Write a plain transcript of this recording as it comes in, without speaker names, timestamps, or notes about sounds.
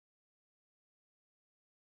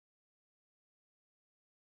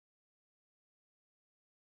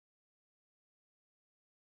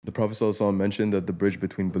The Prophet ﷺ mentioned that the bridge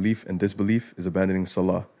between belief and disbelief is abandoning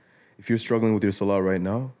salah. If you're struggling with your salah right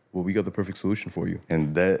now, well, we got the perfect solution for you.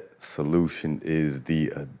 And that solution is the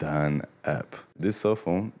Adhan app. This cell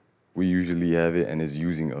phone, we usually have it and it's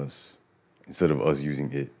using us instead of us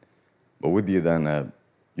using it. But with the Adhan app,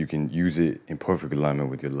 you can use it in perfect alignment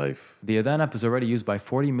with your life. The Adhan app is already used by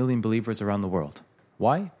 40 million believers around the world.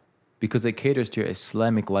 Why? Because it caters to your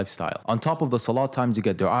Islamic lifestyle. On top of the salat times, you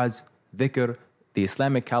get du'as, dhikr, the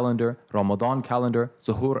Islamic calendar, Ramadan calendar,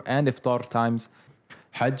 suhoor and iftar times,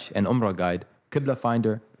 Hajj and Umrah guide, Qibla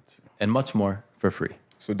finder, and much more for free.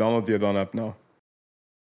 So download the Adhan app now.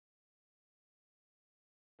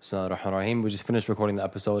 Bismillah ar-Rahman ar-Rahim. We just finished recording the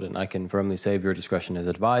episode, and I can firmly say viewer discretion is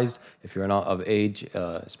advised. If you're not of age,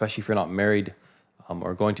 especially if you're not married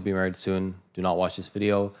or going to be married soon, do not watch this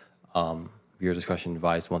video. Viewer discretion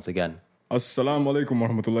advised once again. Assalamu alaikum wa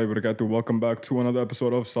rahmatullahi wa barakatuh. Welcome back to another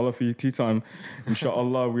episode of Salafi Tea Time.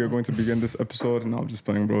 Inshallah, we are going to begin this episode. No, I'm just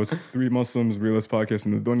playing, bro. It's three Muslims, realest podcast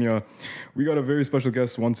in the dunya. We got a very special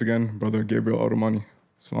guest once again, brother Gabriel Arumani.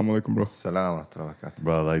 Assalamu alaikum, bro. Assalamu alaikum.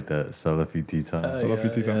 Bro, I like that. Salafi tea time. Salafi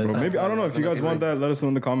Tea Time, bro. Maybe, I don't know, if you guys want that, let us know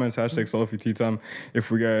in the comments. Hashtag Salafi Tea Time. If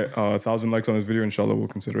we get 1,000 likes on this video, inshallah, we'll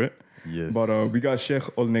consider it. Yes. But we got Sheikh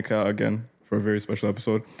Ol-Nika again for a very special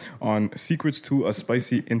episode on secrets to a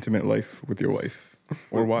spicy, intimate life with your wife.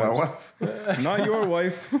 Or wives. My wife? Not your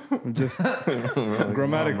wife, just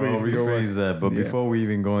grammatically. Bro, your wife. rephrase that. But Yeah. before we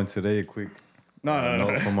even go into today, a quick No.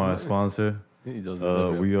 note from our sponsor. He does this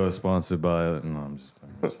every We are episode. sponsored by... No, I'm just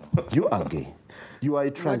playing. You are gay. You are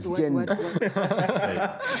a transgender.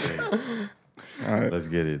 All right. Let's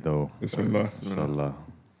get it, though. Bismillah. Inshallah.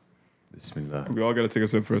 Bismillah. We all got to take a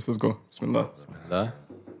sip first. Let's go. Bismillah. Huh?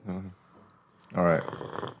 All right.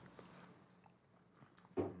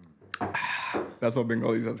 That's what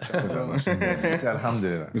Bengalis have. Say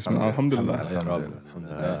Alhamdulillah. Bismillah. Alhamdulillah.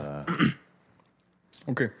 Alhamdulillah.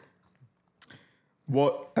 Okay.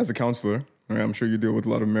 What, as a counselor, right, I'm sure you deal with a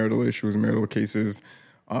lot of marital issues, marital cases,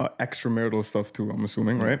 extramarital stuff too, I'm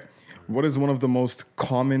assuming, right? What is one of the most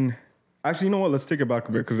common... Actually, you know what? Let's take it back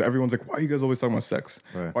a bit, because everyone's like, why are you guys always talking about sex?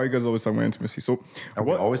 Right. Why are you guys always talking about intimacy? So, Are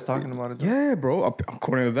we always talking about it? though? Yeah, bro.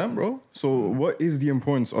 According to them, bro. So, what is the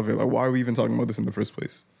importance of it? Like, why are we even talking about this in the first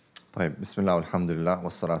place? طيب بسم الله والحمد لله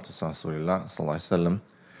والصلاة والسلام على رسول الله صلى الله عليه وسلم.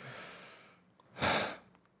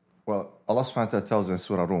 Well, Allah subhanahu wa ta'ala tells in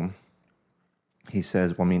Surah Rum, He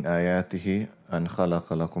says, وَمِنْ آيَاتِهِ أَنْ خَلَقَ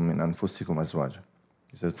لَكُم مِّنْ أَنفُسِكُمْ أَزْوَاجًا.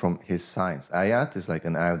 He said from His signs. Ayat is like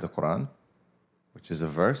an ayah of the Quran, which is a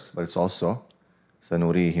verse, but it's also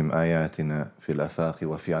سَنُرِيهِمْ آيَاتِنَا فِي الْأَفَاقِ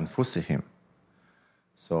وَفِي أَنفُسِهِمْ.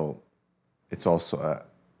 So it's also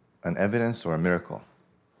an evidence or a miracle.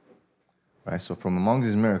 Right? So from among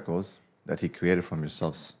these miracles that He created from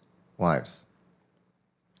yourselves wives,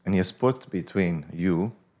 and He has put between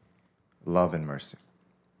you love and mercy.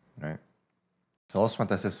 Right? So Allah subhanahu wa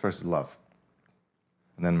ta'ala says first love,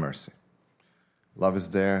 and then mercy. Love is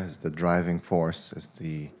there, is the driving force, is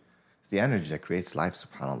the energy that creates life,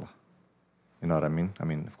 subhanAllah. You know what I mean? I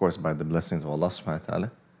mean, of course, by the blessings of Allah subhanahu wa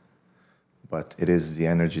ta'ala, but it is the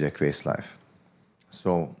energy that creates life.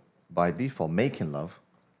 So by default, making love,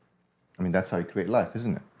 I mean, that's how you create life,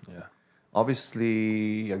 isn't it? Yeah.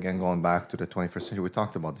 Obviously, again, going back to the 21st century, we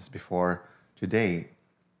talked about this before. Today,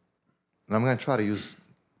 and I'm going to try to use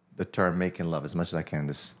the term making love as much as I can in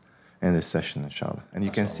this session, inshallah. And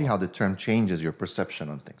you can see how the term changes your perception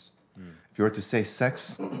on things. If you were to say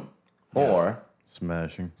sex or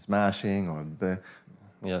smashing or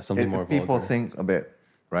Something more people vulgar. think a bit,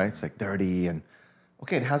 right? It's like dirty and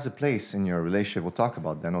okay, it has a place in your relationship. We'll talk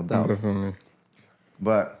about that, no doubt. Definitely.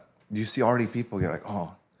 But you see already people get like,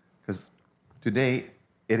 oh, because today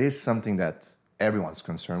it is something that everyone's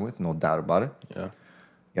concerned with, no doubt about it. Yeah.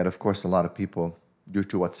 Yet, of course, a lot of people, due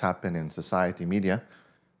to what's happened in society, media,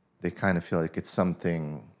 they kind of feel like it's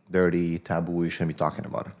something dirty, taboo, you shouldn't be talking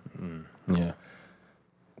about it. Yeah.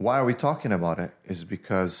 Why are we talking about it? Is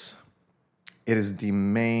because it is the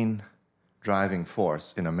main driving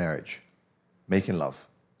force in a marriage, making love.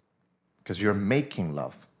 Because you're making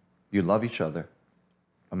love. You love each other,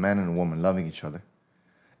 a man and a woman loving each other,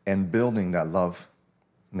 and building that love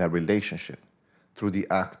and that relationship through the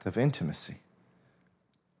act of intimacy.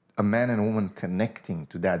 A man and a woman connecting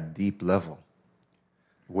to that deep level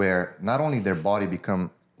where not only their body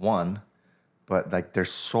become one, but like their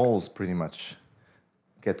souls pretty much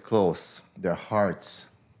get close, their hearts,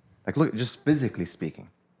 like look, just physically speaking,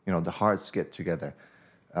 you know, the hearts get together,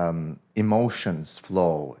 emotions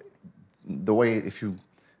flow. The way, if you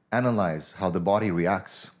analyze how the body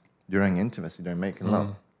reacts during intimacy, during making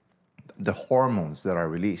love, the hormones that are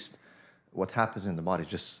released, what happens in the body,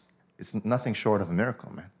 just it's nothing short of a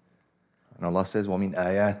miracle, man. And Allah says, وَمِنْ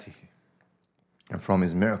آيَاتِهِ, and from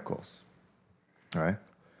His miracles. All right?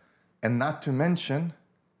 And not to mention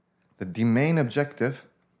that the main objective,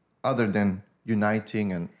 other than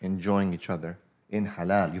uniting and enjoying each other in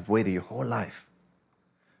halal, you've waited your whole life.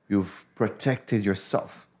 You've protected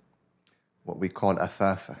yourself, what we call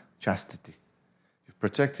afafa, chastity. You've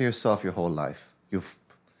protected yourself your whole life. You've,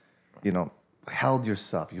 held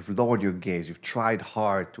yourself. You've lowered your gaze. You've tried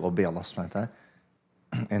hard to obey Allah subhanahu wa ta'ala.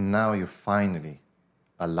 And now you're finally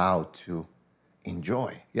allowed to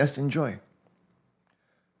enjoy. Yes, enjoy.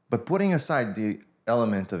 But putting aside the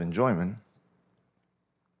element of enjoyment,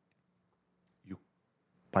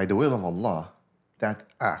 by the will of Allah, that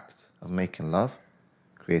act of making love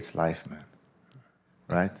creates life, man.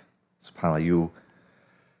 Right? SubhanAllah, you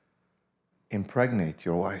impregnate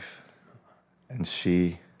your wife and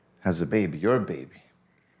she has a baby, your baby.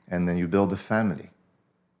 And then you build a family.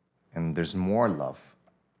 And there's more love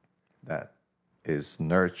that is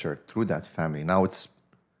nurtured through that family. Now it's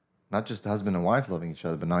not just husband and wife loving each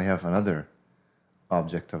other, but now you have another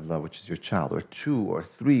object of love, which is your child, or 2 or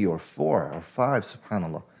 3 or 4 or 5,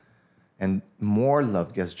 subhanAllah. And more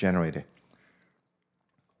love gets generated.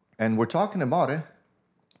 And we're talking about it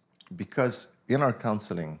because in our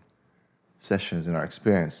counseling sessions, in our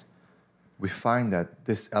experience, we find that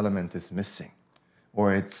this element is missing,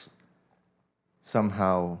 or it's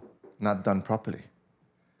somehow not done properly.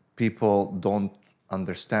 People don't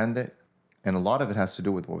understand it, and a lot of it has to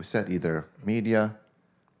do with what we said, either media,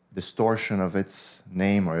 distortion of its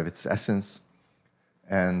name or of its essence,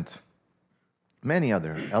 and many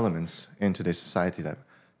other elements in today's society that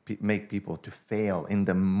make people to fail in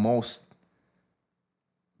the most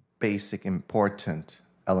basic, important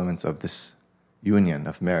elements of this union,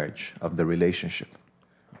 of marriage, of the relationship.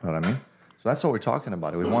 You know what I mean? So that's what we're talking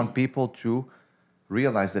about. We want people to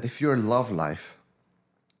realize that if your love life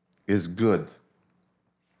is good,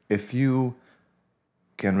 if you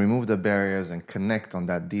can remove the barriers and connect on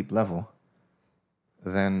that deep level,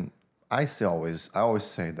 then I always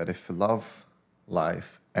say that if love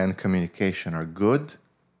life and communication are good,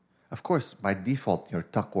 of course, by default, your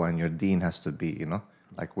taqwa and your deen has to be,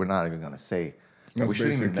 like we're not even going to say, that's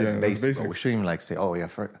basic. That's basic. But we shouldn't even say, oh yeah,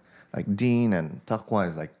 like deen and taqwa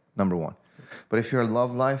is like number 1. But if your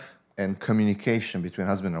love life and communication between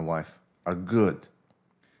husband and wife are good,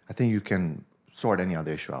 I think you can sort any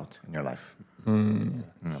other issue out in your life.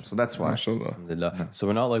 So that's why. Alhamdulillah. So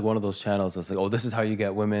we're not like one of those channels that's like, oh, this is how you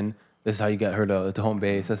get women. This is how you get her to home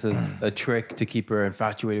base. This is a trick to keep her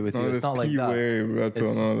infatuated with you. It's not like that.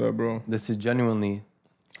 None of that, bro. This is genuinely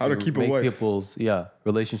how to keep a wife. People's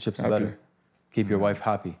relationships happy. Better. Keep your wife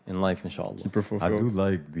happy in life, inshallah. Keep her fulfilled. I do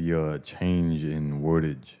like the change in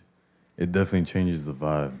wordage. It definitely changes the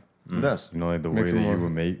vibe. It does. Like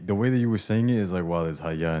the way that you were saying it is like, wow, there's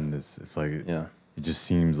haya in this. It's like it just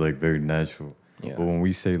seems like very natural. Yeah. But when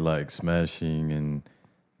we say like smashing and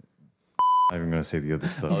I'm not even gonna say the other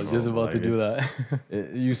stuff. I was just about to do that.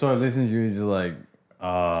 You start listening, you're just like,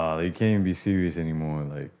 you can't even be serious anymore.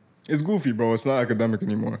 Like it's goofy, bro. It's not academic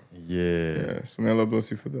anymore. Yeah. So may Allah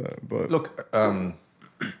bless you for that. But look,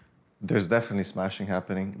 there's definitely smashing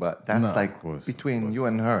happening, but that's between you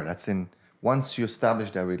and her. That's once you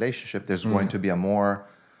establish that relationship, there's going to be a more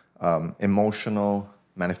emotional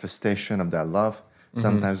manifestation of that love.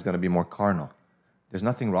 Sometimes it's going to be more carnal. There's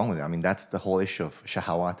nothing wrong with it. I mean, that's the whole issue of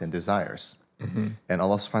shahawat and desires. And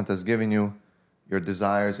Allah subhanahu wa ta'ala has given you your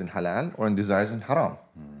desires in halal or in desires in haram.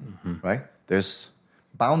 Right? There's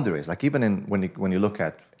boundaries. Like even when you look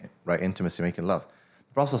at intimacy, making love,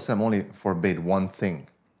 the Prophet ﷺ only forbade one thing.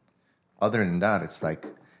 Other than that,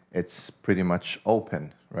 it's pretty much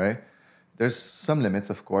open, right? There's some limits,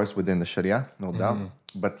 of course, within the Sharia, no doubt.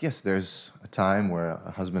 But yes, there's a time where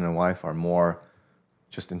a husband and wife are more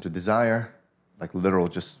just into desire, like literal,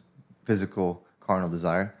 just physical, carnal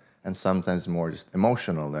desire, and sometimes more just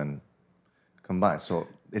emotional and combined. So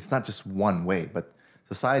it's not just one way, but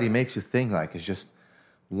society makes you think like it's just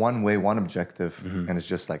one way, one objective, and it's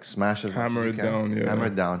just like smash it, hammer it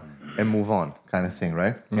down, and move on, kind of thing,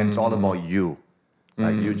 right? And it's all about you.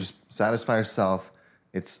 Like you just satisfy yourself.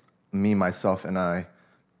 It's me, myself, and I,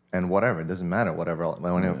 and whatever. It doesn't matter whatever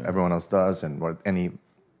everyone else does, and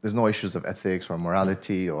there's no issues of ethics or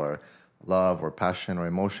morality or love or passion or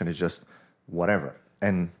emotion. It's just whatever.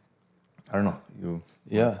 And I don't know.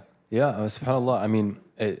 SubhanAllah. I mean,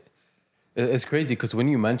 it's crazy because when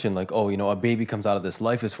you mention like, a baby comes out of this,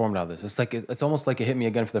 life is formed out of this. It's like it's almost like it hit me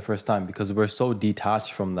again for the first time because we're so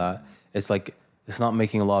detached from that. It's like it's not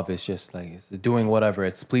making love. It's just like it's doing whatever.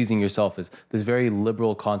 It's pleasing yourself. It's this very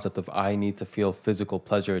liberal concept of I need to feel physical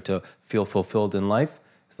pleasure to feel fulfilled in life.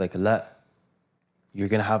 It's like, you're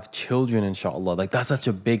going to have children, inshallah. Like, that's such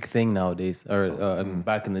a big thing nowadays. Or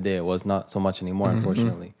back in the day, it was not so much anymore,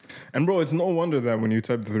 unfortunately. And bro, it's no wonder that when you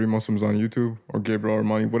type the 3 Muslims on YouTube or Gabriel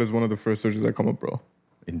Armani, what is one of the first searches that come up, bro?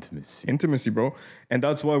 Intimacy, bro. And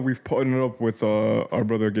that's why we've partnered up with our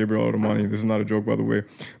brother Gabriel Armani. This is not a joke, by the way.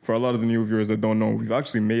 For a lot of the new viewers that don't know, we've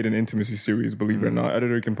actually made an intimacy series, believe it or not.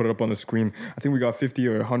 Editor, you can put it up on the screen. I think we got 50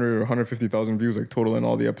 or 100 or 150,000 views like total in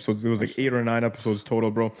all the episodes. There was like 8 or 9 episodes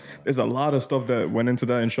total, bro. There's a lot of stuff that went into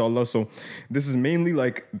that, inshallah. So this is mainly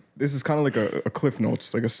like, this is kind of like a cliff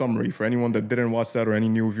notes, like a summary for anyone that didn't watch that or any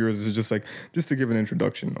new viewers. This is just to give an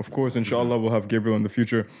introduction. Of course, inshallah, we'll have Gabriel in the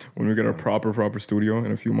future when we get our proper studio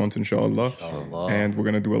in a few months, inshallah. And we're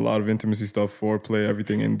going to do a lot of intimacy stuff, foreplay,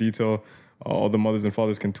 everything in detail. All the mothers and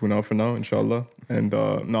fathers can tune out for now, inshallah. And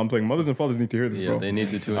no, I'm playing. Mothers and fathers need to hear this, bro. They need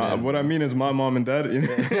to tune in. What I mean is my mom and dad,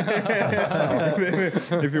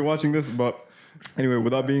 if you're watching this. But anyway,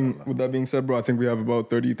 with that being said, bro, I think we have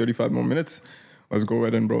about 35 more minutes. Let's go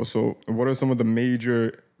right in, bro. So what are some of the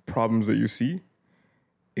major problems that you see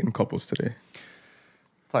in couples today?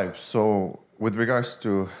 So with regards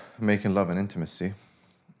to making love and intimacy,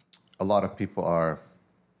 a lot of people are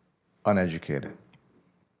uneducated,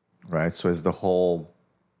 right? So it's the whole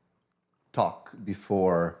talk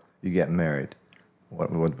before you get married,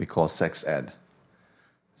 what we call sex ed.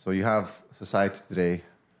 So you have society today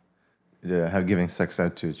have giving sex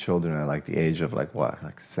ed to children at like the age of like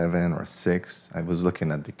 7 or 6. I was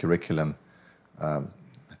looking at the curriculum, I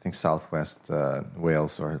think Southwest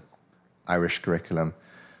Wales or Irish curriculum.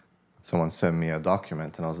 Someone sent me a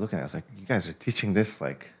document and I was looking at it. I was like, you guys are teaching this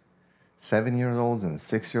like 7-year-olds and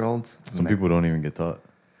 6-year-olds? Some people don't even get taught.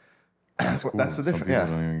 That's the difference. Some people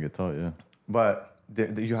don't even get taught, yeah. But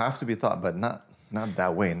you have to be taught, but not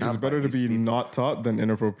that way. It's better to be not taught than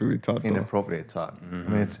inappropriately taught. Inappropriately taught. I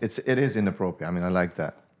mean, it is inappropriate. I mean, I like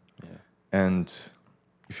that. Yeah. And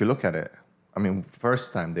if you look at it, I mean,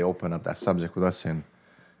 first time they opened up that subject with us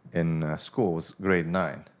in school was grade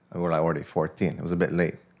 9. We were like already 14. It was a bit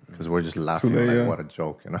late because we're just laughing what a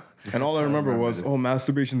joke, you know. And all I remember was,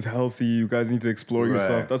 masturbation's healthy. You guys need to explore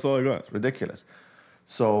yourself. That's all I got. It's ridiculous.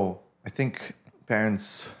 So I think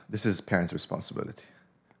this is parents' responsibility.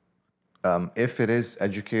 If it is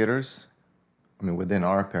educators, I mean, within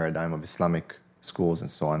our paradigm of Islamic schools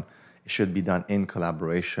and so on, it should be done in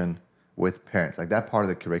collaboration with parents. Like that part of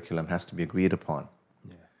the curriculum has to be agreed upon.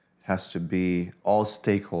 Yeah. It has to be all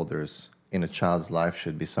stakeholders in a child's life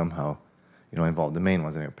should be somehow, involved. The main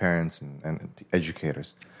ones are your parents and the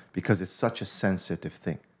educators, because it's such a sensitive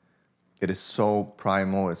thing. It is so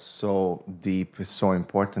primal, it's so deep, it's so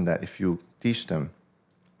important that if you teach them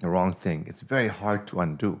the wrong thing, it's very hard to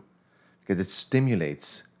undo because it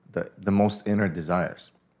stimulates the most inner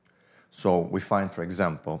desires. So we find, for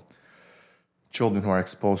example, children who are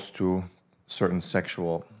exposed to certain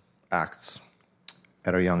sexual acts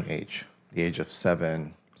at a young age, the age of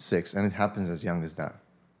 7, 6, and it happens as young as that.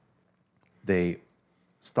 They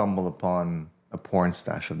stumble upon a porn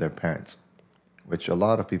stash of their parents, which a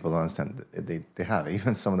lot of people don't understand. They have.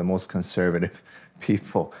 Even some of the most conservative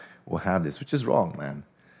people will have this, which is wrong, man.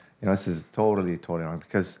 This is totally wrong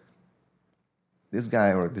because this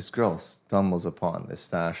guy or this girl stumbles upon this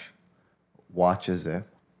stash, watches it,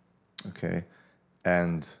 okay,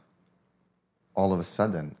 and all of a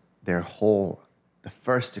sudden, the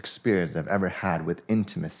first experience they've ever had with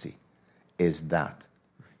intimacy is that.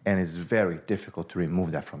 And it's very difficult to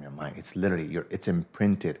remove that from your mind. It's literally, it's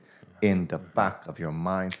imprinted in the back of your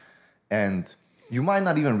mind. And you might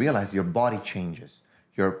not even realize your body changes,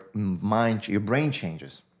 your brain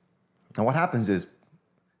changes. And what happens is,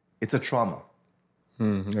 it's a trauma.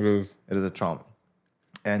 It is. It is a trauma.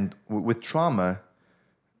 And with trauma,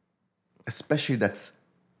 especially that's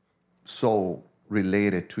so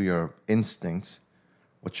related to your instincts,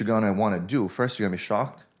 what you're going to want to do, first you're going to be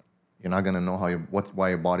shocked. You're not going to know why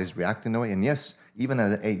your body's reacting that way. And yes, even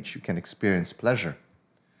at an age, you can experience pleasure,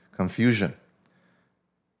 confusion.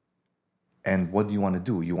 And what do you want to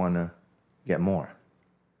do? You want to get more.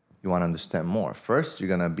 You want to understand more. First, you're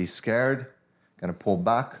going to be scared, going to pull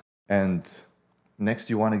back, and next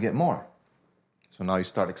you want to get more. So now you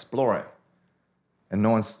start exploring. And no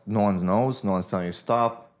one knows, no one's telling you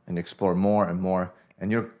stop, and you explore more and more.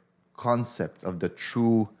 And your concept of the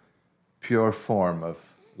true, pure form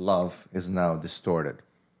of love is now distorted.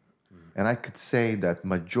 And I could say that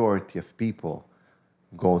majority of people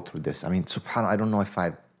go through this. I mean, subhanAllah, I don't know if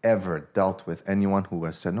I've ever dealt with anyone who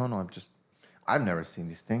has said, no, I've never seen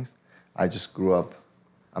these things. I just grew up.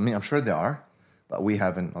 I mean, I'm sure there are, but we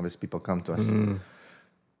haven't. Obviously, people come to us.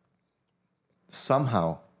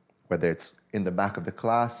 Somehow, whether it's in the back of the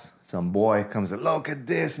class, some boy comes and, look at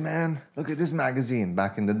this, man. Look at this magazine.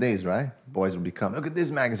 Back in the days, right? Boys would become, look at this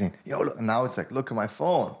magazine. Yo, look. Now it's like, look at my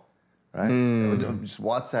phone, right? Just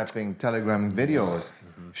WhatsApping, Telegramming videos,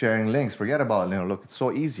 sharing links. Forget about, look, it's so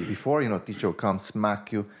easy. Before, teacher would come,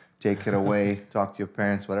 smack you, take it away, talk to your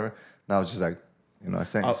parents, whatever. Now it's just like, I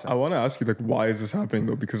sent you I want to ask you, like, why is this happening,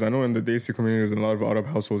 though? Because I know in the Desi communities and a lot of Arab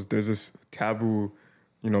households, there's this taboo,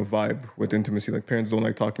 vibe with intimacy. Like, parents don't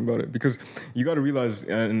like talking about it. Because you got to realize,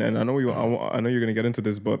 and I know I know you're going to get into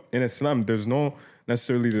this, but in Islam, there's no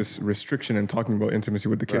necessarily this restriction in talking about intimacy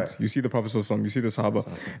with the kids. Right. You see the Prophet ﷺ, you see the Sahaba.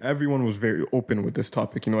 Everyone was very open with this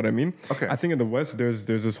topic. You know what I mean? Okay. I think in the West, there's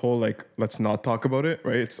this whole, like, let's not talk about it,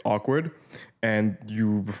 right? It's awkward. And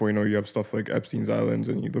before you know, you have stuff like Epstein's Islands,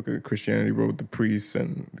 and you look at Christianity, bro, with the priests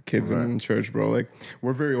and the kids in church, bro. Like,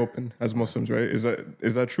 we're very open as Muslims, right? Is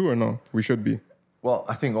that true or no? We should be. Well,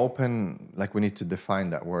 I think open, like we need to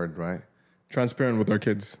define that word, right? Transparent with our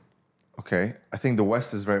kids. Okay. I think the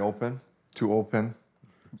West is very open, too open.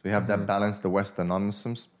 So you have that balance, the West and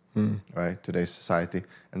non-Muslims, right? Today's society.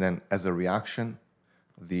 And then as a reaction,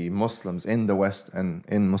 the Muslims in the West and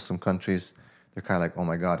in Muslim countries, they're kind of like, oh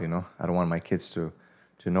my God, I don't want my kids to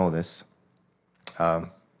know this.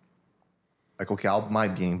 Like, okay, I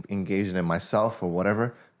might be engaged in it myself or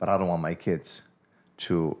whatever, but I don't want my kids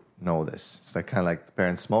to know this. It's like kind of like the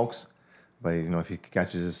parent smokes, but if he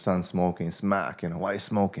catches his son smoking, smack, why is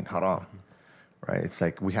smoking? Haram. Right? It's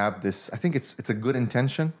like we have this, I think it's a good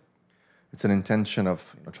intention. It's an intention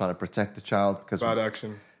of trying to protect the child because Bad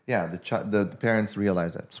action. yeah, the parents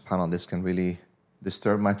realize that, subhanAllah, this can really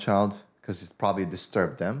disturb my child because it's probably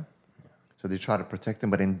disturbed them. So they try to protect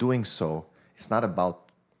them, but in doing so, it's not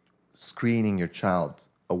about screening your child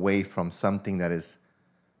away from something that is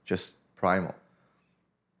just primal.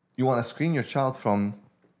 You want to screen your child from,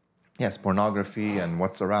 yes, pornography and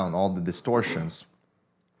what's around, all the distortions,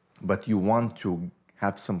 but you want to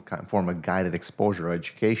have some kind form of guided exposure or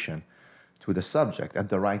education to the subject at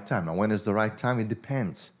the right time. Now, when is the right time? It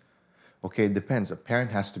depends. Okay, it depends. A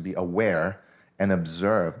parent has to be aware and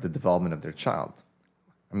observe the development of their child.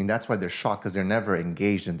 I mean, that's why they're shocked, because they're never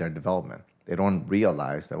engaged in their development. They don't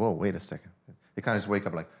realize that, whoa, wait a second. They kind of just wake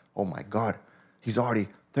up like, oh my God, he's already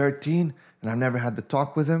 13 and I've never had the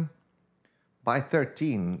talk with him. By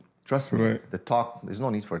 13, trust me, Right. the talk, there's no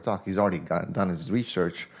need for a talk. He's already done his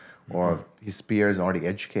research, or his peers already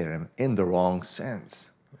educated him in the wrong sense.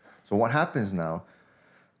 So what happens now,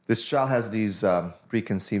 this child has these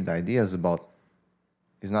preconceived ideas about,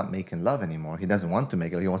 he's not making love anymore. He doesn't want to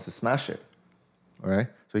make it. He wants to smash it. All right?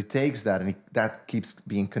 So he takes that, and that keeps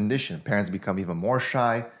being conditioned. Parents become even more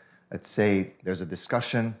shy. Let's say there's a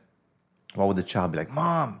discussion. What would the child be like?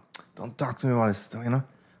 Mom, don't talk to me about this,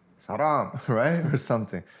 it's haram, right? Or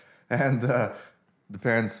something. And the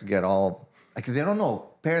parents get all, like, they don't know.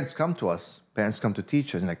 Parents come to us. Parents come to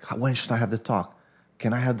teachers and like, when should I have the talk?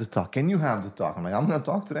 Can I have the talk? Can you have the talk? I'm like, I'm going to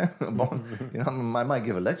talk to them about, I might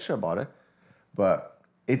give a lecture about it. But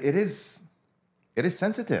it is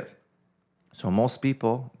sensitive. So most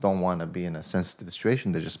people don't want to be in a sensitive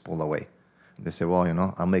situation. They just pull away. They say,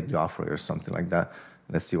 well, I'll make the offer or something like that.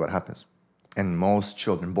 Let's see what happens. And most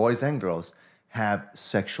children, boys and girls, have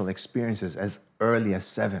sexual experiences as early as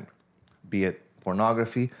 7, be it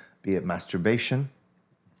pornography, be it masturbation,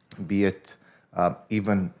 be it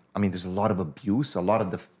there's a lot of abuse. A lot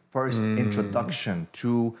of the first introduction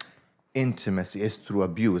to intimacy is through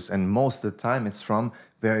abuse. And most of the time it's from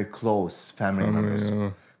very close family members,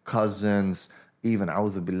 cousins, even,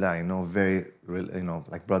 a'udhu billah, very,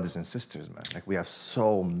 like brothers and sisters, man. Like, we have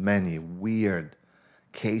so many weird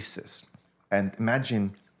cases. And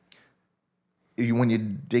imagine, when you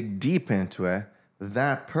dig deep into it,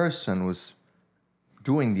 that person was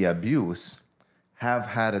doing the abuse have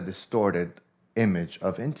had a distorted image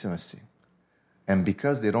of intimacy. And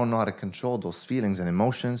because they don't know how to control those feelings and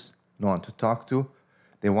emotions, no one to talk to,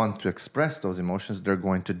 they want to express those emotions, they're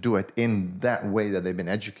going to do it in that way that they've been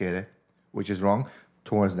educated, which is wrong,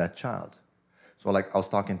 towards that child. So, like, I was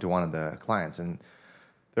talking to one of the clients, and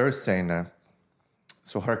they were saying that,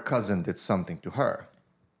 so her cousin did something to her.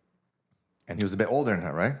 And he was a bit older than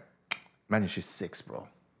her, right? Imagine she's 6, bro.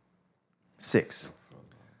 6.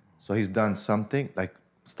 So he's done something, like,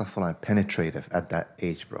 stuff like penetrative at that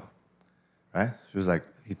age, bro. Right? She was like,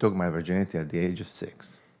 he took my virginity at the age of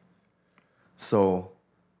 6. So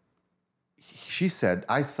she said,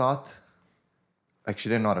 I thought, like, she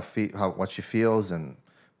didn't know what she feels,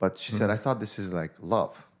 but she said, I thought this is like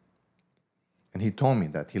love. And he told me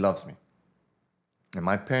that he loves me. And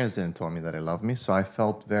my parents didn't tell me that they love me, so I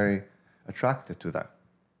felt very attracted to that.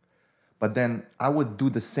 But then I would do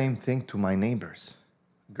the same thing to my neighbors,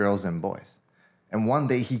 girls and boys. And one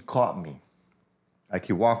day he caught me. Like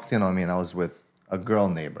he walked in on me and I was with a girl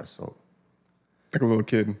neighbor. So Like a little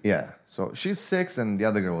kid. yeah. So she's 6 and the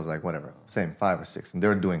other girl was like, whatever, same, 5 or 6. And they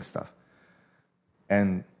were doing stuff.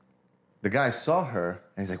 And the guy saw her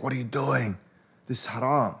and he's like, what are you doing? This is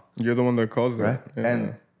haram. You're the one that caused Right? that. Yeah.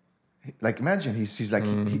 And like, imagine she's like,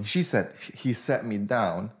 she said, he set me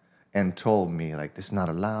down and told me like, this is not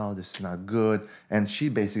allowed, this is not good. And she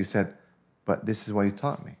basically said, but this is what you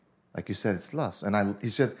taught me. Like you said, it's love. And he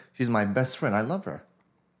said, she's my best friend. I love her.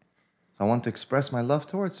 So I want to express my love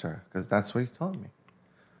towards her because that's what he taught me.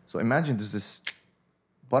 So imagine there's this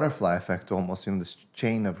butterfly effect almost, this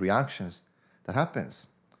chain of reactions that happens.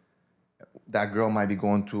 That girl might be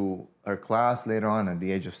going to her class later on at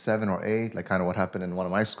the age of 7 or 8, like kind of what happened in one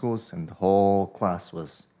of my schools, and the whole class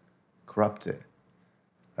was corrupted,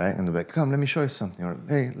 right? And they're like, come, let me show you something. Or,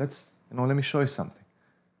 hey, let me show you something.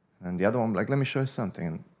 And the other one, like, let me show you something.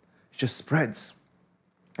 And it just spreads.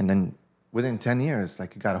 And then within 10 years,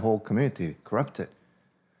 like, you got a whole community corrupted,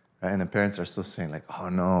 right? And the parents are still saying, like, oh,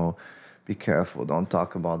 no, be careful. Don't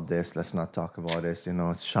talk about this. Let's not talk about this.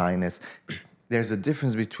 It's shyness. There's a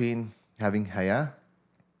difference between having haya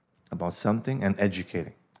about something and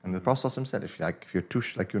educating. And the Prophet ﷺ said, if you're too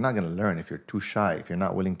you're not going to learn if you're too shy, if you're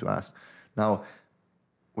not willing to ask. Now,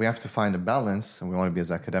 we have to find a balance, and we want to be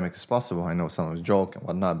as academic as possible. I know some of us joke and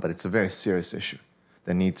whatnot, but it's a very serious issue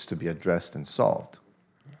that needs to be addressed and solved,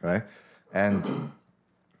 right? And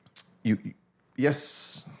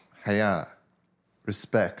yes, haya,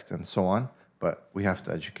 respect, and so on, but we have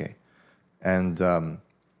to educate. And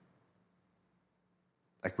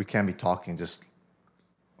like we can't be talking just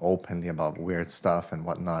openly about weird stuff and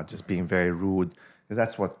whatnot, just being very rude.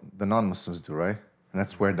 That's what the non-Muslims do, right? And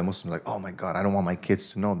that's where the Muslims are like, oh my God, I don't want my kids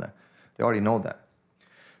to know that. They already know that.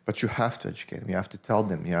 But you have to educate them. You have to tell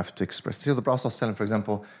them. You have to express. See, the Prophet ﷺ, for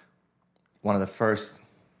example, one of the first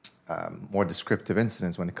more descriptive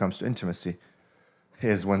incidents when it comes to intimacy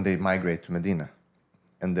is when they migrate to Medina.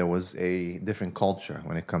 And there was a different culture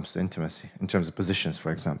when it comes to intimacy, in terms of positions,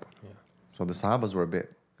 for example. Yeah. So the Sahabas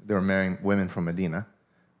they were marrying women from Medina,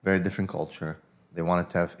 very different culture. They wanted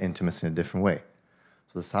to have intimacy in a different way.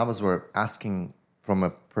 So the Sahabas were asking from a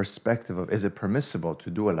perspective of, is it permissible to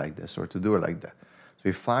do it like this or to do it like that? So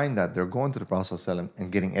we find that they're going to the Prophet ﷺ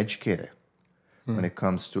and getting educated when it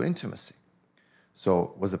comes to intimacy.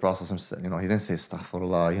 So was the Prophet ﷺ, he didn't say,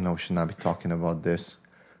 astaghfirullah, we should not be talking about this.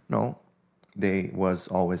 No, there was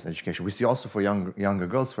always education. We see also for younger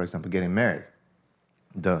girls, for example, getting married.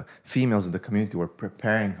 The females of the community were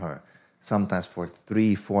preparing her sometimes for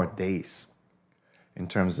 3-4 days in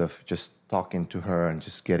terms of just talking to her and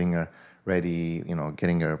just getting her ready,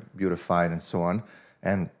 getting her beautified and so on,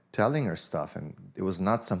 and telling her stuff. And it was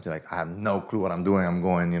not something like, I have no clue what I'm doing. I'm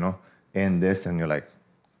going, in this. And you're like,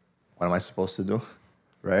 what am I supposed to do?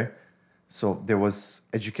 Right? So there was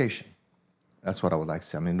education. That's what I would like to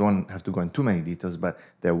say. I mean, don't have to go into too many details, but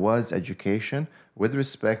there was education with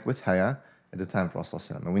respect, with haya, at the time of Prophet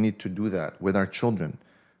ﷺ. And we need to do that with our children.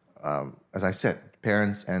 As I said,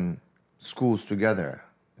 parents and schools together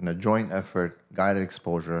in a joint effort, guided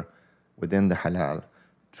exposure within the halal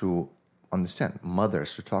to understand,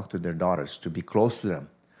 mothers to talk to their daughters, to be close to them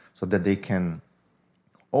so that they can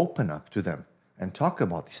open up to them and talk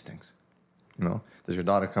about these things. Does your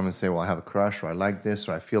daughter come and say, well, I have a crush, or I like this,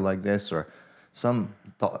 or I feel like this, or some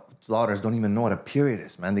daughters don't even know what a period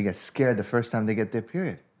is, man. They get scared the first time they get their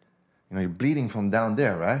period. You're bleeding from down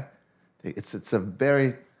there, right? It's a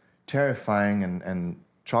very terrifying and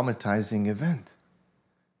traumatizing event.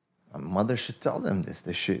 A mother should tell them this.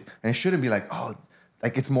 They should, and it shouldn't be like,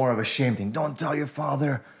 like it's more of a shame thing. Don't tell your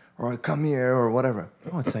father, or come here, or whatever.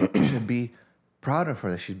 No, it's like you should be proud of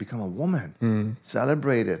her that she's become a woman.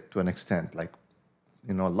 Celebrate it to an extent, like,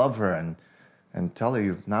 love her and tell her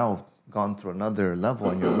you've now gone through another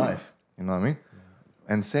level in your life. You know what I mean?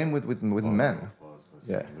 Yeah. And same with men.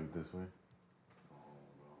 Yeah. Look this way.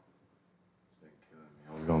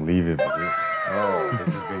 I was gonna leave it, but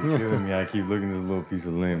this has been killing me. I keep looking at this little piece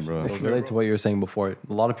of lint, bro. So relate to what you were saying before.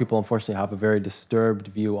 A lot of people, unfortunately, have a very disturbed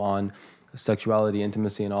view on sexuality,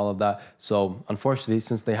 intimacy, and all of that. So, unfortunately,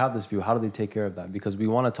 since they have this view, how do they take care of that? Because we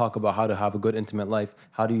want to talk about how to have a good, intimate life.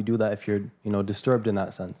 How do you do that if you're, disturbed in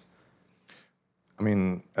that sense? I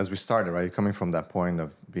mean, as we started, right, you're coming from that point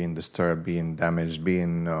of being disturbed, being damaged,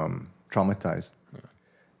 being traumatized. Yeah.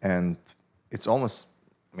 And it's almost,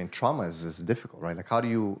 trauma is difficult, right? Like, how do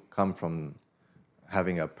you come from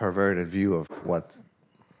having a perverted view of what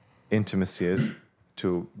intimacy is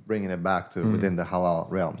to bringing it back to within the halal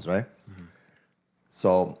realms, right? Mm-hmm.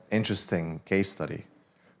 So, interesting case study.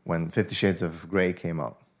 When 50 Shades of Grey came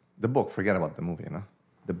out, the book, forget about the movie,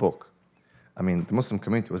 the book. I mean, the Muslim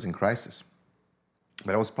community was in crisis,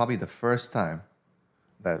 but it was probably the first time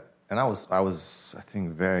that, and I was, I think,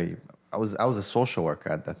 I was a social worker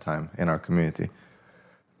at that time in our community,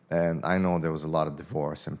 and I know there was a lot of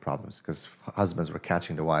divorce and problems because husbands were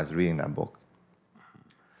catching the wives reading that book.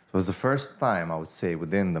 It was the first time, I would say,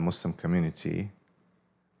 within the Muslim community,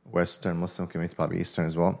 Western Muslim community, probably Eastern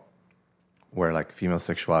as well, where like female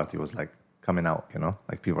sexuality was like coming out, you know?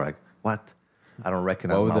 Like people were like, what? I don't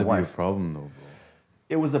recognize Why would my that wife. be a problem though, bro?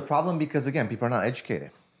 It was a problem because, again, people are not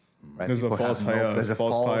educated. Right? There's a People false have haya, there's a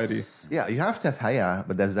false piety. Yeah, you have to have haya,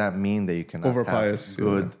 but does that mean that you cannot Over-pious, have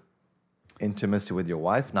good intimacy with your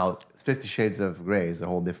wife? Now, 50 Shades of Grey is a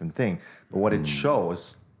whole different thing. But what it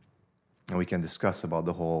shows, and we can discuss about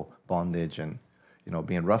the whole bondage and, you know,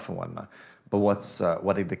 being rough and whatnot. But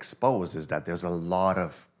what it exposed is that there's a lot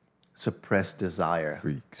of suppressed desire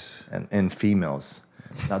Freaks. and in females.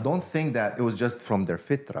 Now, don't think that it was just from their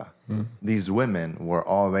fitra. These women were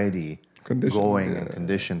already Conditioned, going yeah. and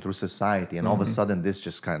conditioned through society, and all of a sudden, this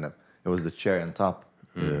just kind of, it was the cherry on top.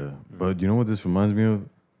 Yeah, but you know what this reminds me of?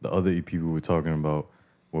 The other EP we were talking about,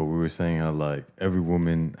 where we were saying how like every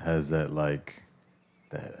woman has that like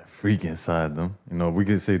that freak inside them. You know, we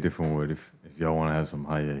could say a different word if y'all want to have some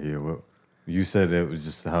higher here. Well, you said it was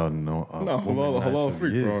just how No, halal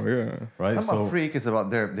freak, bro. Yeah. Right. It's not about freak, it's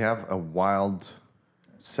about they have a wild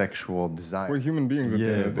sexual desire. We're human beings at the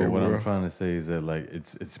end Yeah, of the day. but what bro. I'm trying to say is that like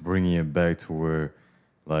it's bringing it back to where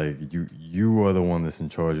like you are the one that's in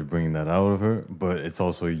charge of bringing that out of her, but it's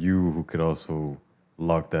also you who could also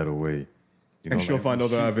lock that away. You And she'll find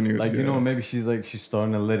other avenues, Like you yeah. know, maybe she's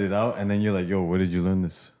starting to let it out, and then you're like, "Yo, where did you learn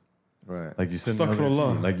this?" Right. Like you said, in another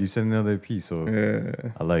Astaghfirullah. EP. Like you said in another EP. So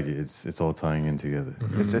Yeah. I like it. It's all tying in together.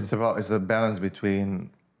 It's a balance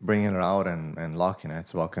between bringing it out and locking it.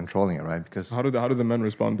 It's about controlling it, right? Because How did the men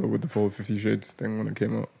respond though with the full 50 Shades thing when it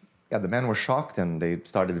came out? yeah, the men were shocked and they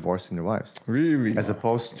started divorcing their wives. Really? As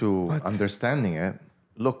opposed to understanding it,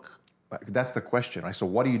 look, like, that's the question, right? So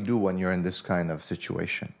what do you do when you're in this kind of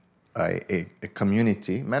situation? A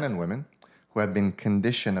community, men and women, who have been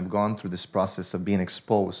conditioned, have gone through this process of being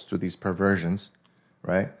exposed to these perversions,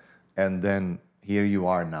 right? And then here you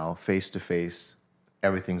are now, face to face,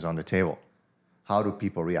 everything's on the table. How do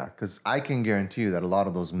people react? Because I can guarantee you that a lot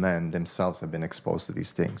of those men themselves have been exposed to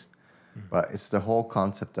these things. But it's the whole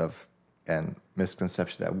concept of and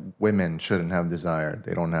misconception that women shouldn't have desire.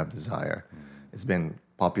 They don't have desire. It's been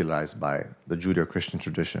popularized by the Judeo-Christian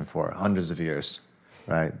tradition for hundreds of years,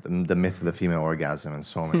 right? The myth of the female orgasm and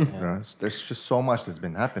so many. You know? There's just so much that's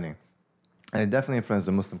been happening. And it definitely influenced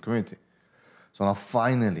the Muslim community. So now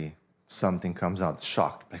finally something comes out,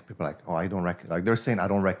 shocked. Like people are like, oh, I don't recognize. Like they're saying, I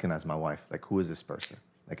don't recognize my wife. Like, who is this person?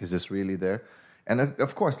 Like, is this really there? And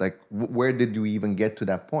of course, like, where did you even get to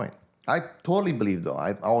that point? I totally believe, though.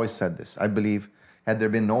 I always said this. I believe had there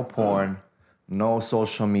been no porn, no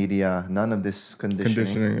social media, none of this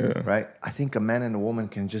conditioning, yeah. right? I think a man and a woman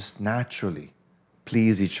can just naturally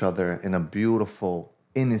please each other in a beautiful,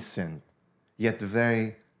 innocent, yet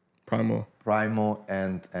very primal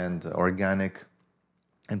and organic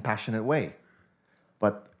and passionate way.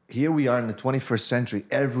 But here we are in the 21st century,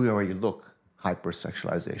 everywhere you look,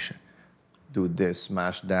 hypersexualization. Do this,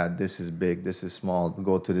 smash that, this is big, this is small,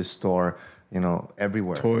 go to this store, you know,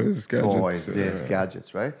 everywhere. Toys, gadgets,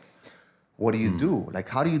 gadgets, right? What do you do? Like,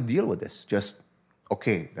 how do you deal with this? Just,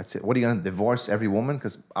 okay, that's it. What are you going to divorce every woman?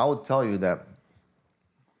 Because I would tell you that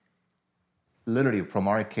literally from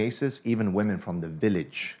our cases, even women from the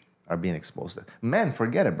village are being exposed to it. Men,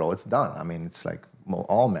 forget it, bro. It's done. I mean, it's like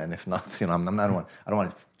all men, if not, you know, I don't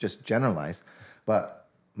want to just generalize, but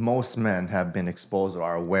most men have been exposed or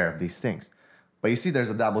are aware of these things. But you see, there's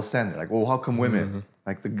a double standard. Like, well, how come women?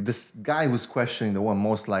 Like this guy who's questioning the one,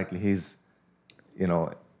 most likely he's, you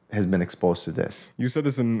know, has been exposed to this. You said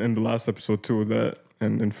this in the last episode too, that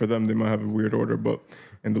and for them they might have a weird order, but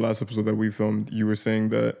in the last episode that we filmed, you were saying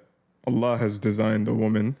that Allah has designed a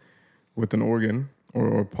woman with an organ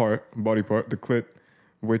or body part, the clit,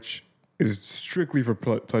 which is strictly for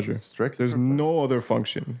pleasure. There's no other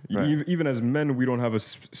function. Right. Even as men, we don't have a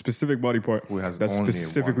specific body part has that's only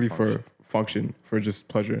specifically one function, for just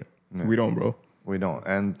pleasure. Yeah. We don't, bro. We don't.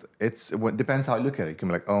 And it depends how you look at it. You can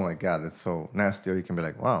be like, oh my God, that's so nasty. Or you can be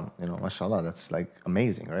like, wow, you know, mashallah, that's like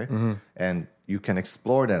amazing, right? And you can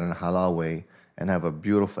explore that in a halal way and have a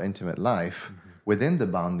beautiful, intimate life within the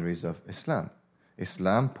boundaries of Islam.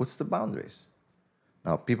 Islam puts the boundaries.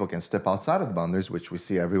 Now, people can step outside of the boundaries, which we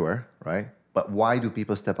see everywhere, right? But why do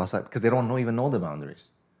people step outside? Because they don't even know the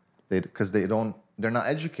boundaries. Because they're not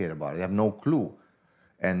educated about it. They have no clue.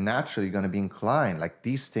 And naturally, you're going to be inclined, like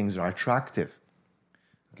these things are attractive.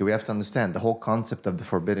 Okay, we have to understand the whole concept of the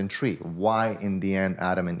forbidden tree. Why, in the end,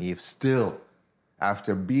 Adam and Eve still,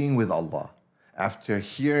 after being with Allah, after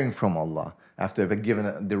hearing from Allah, after being given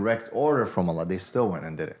a direct order from Allah, they still went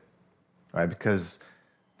and did it, right? Because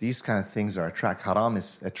these kind of things are haram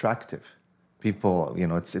is attractive. People,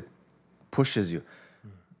 it pushes you.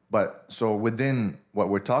 But so within what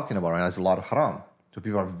we're talking about right now is a lot of haram. So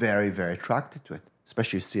people are very, very attracted to it.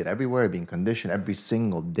 Especially you see it everywhere, being conditioned. Every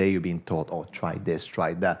single day you're being told, oh, try this,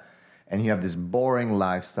 try that. And you have this boring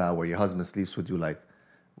lifestyle where your husband sleeps with you like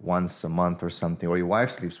once a month or something, or your wife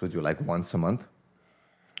sleeps with you like once a month,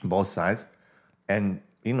 both sides. And,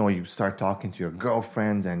 you start talking to your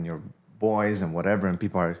girlfriends and your boys and whatever, and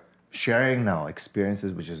people are sharing now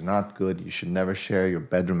experiences, which is not good. You should never share your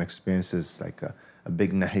bedroom experiences, like a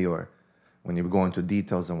big nahi, or when you go into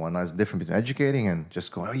details and whatnot. It's different between educating and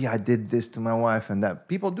just going, oh yeah, I did this to my wife and that.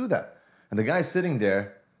 People do that. And the guy's sitting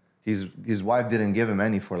there, his wife didn't give him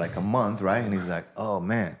any for like a month, right? And he's like, oh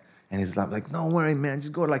man. And he's like, don't worry, man,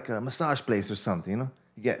 just go to like a massage place or something,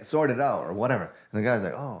 You get sorted out or whatever. And the guy's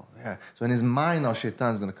like, oh yeah. So in his mind now,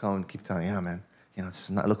 shaitan's gonna come and keep telling, yeah man, it's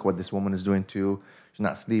not, look what this woman is doing to you. She's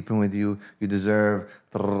not sleeping with you. You deserve.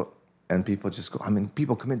 And people just go,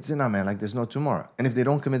 people commit zina, man, like there's no tomorrow. And if they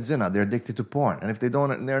don't commit zina, they're addicted to porn. And if they're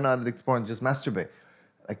not addicted to porn, just masturbate.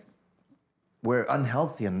 Like, we're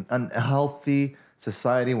unhealthy, an unhealthy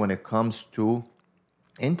society when it comes to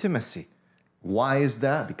intimacy. Why is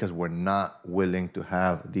that? Because we're not willing to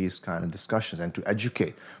have these kind of discussions and to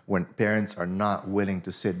educate. When parents are not willing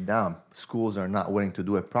to sit down, schools are not willing to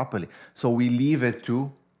do it properly. So we leave it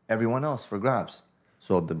to everyone else for grabs.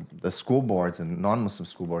 So the school boards and non-Muslim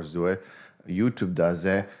school boards do it. YouTube does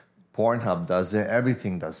it. Pornhub does it.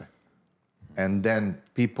 Everything does it. And then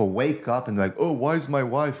people wake up and they're like, oh, why is my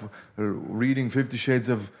wife reading 50 Shades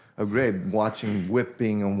of Grey, watching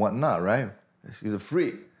whipping and whatnot, right? She's a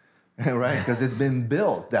freak, right? Because it's been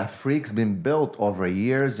built. That freak's been built over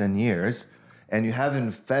years and years. And you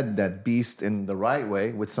haven't fed that beast in the right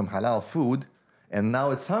way with some halal food. And now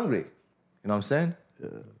it's hungry. You know what I'm saying?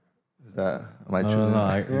 Am I choosing?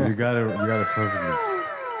 No, you got it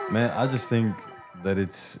perfectly, man. I just think that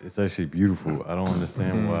it's actually beautiful. I don't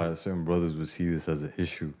understand why certain brothers would see this as an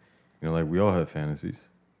issue. Like we all have fantasies,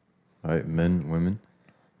 right? Men, women.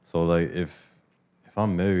 So like if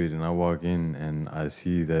I'm married and I walk in and I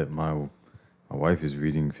see that my wife is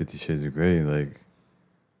reading 50 Shades of Grey, like.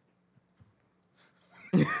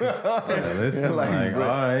 Yeah, listen, like all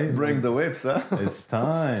right, bring the whips, huh? it's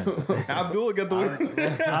time. Abdul, get the whips.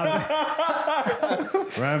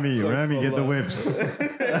 Rami, get the whips.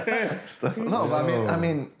 No, but I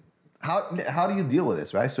mean, how do you deal with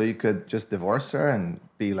this, right? So you could just divorce her and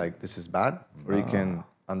be like, this is bad, or you can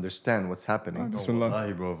understand what's happening.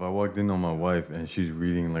 Wallahi, bro, if I walked in on my wife and she's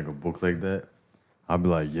reading like a book like that, I'd be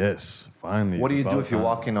like, yes, finally. What do you do if you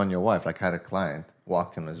walk in on your wife? Like, I had a client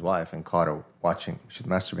walked in on his wife and caught her she's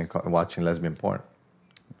masturbating, watching lesbian porn.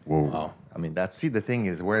 Whoa. Wow. I mean, see, the thing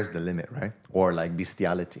is, where's the limit, right? Or like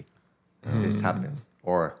bestiality. This happens.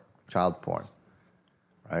 Or child porn,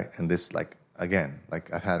 right? And this, like, again,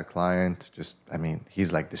 like I've had a client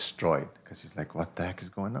he's like destroyed because he's like, what the heck is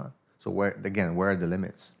going on? So where are the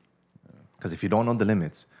limits? Because if you don't know the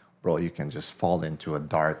limits, bro, you can just fall into a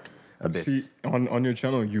dark abyss. See, on your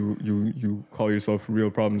channel, you call yourself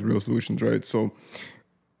Real Problems, Real Solutions, right? So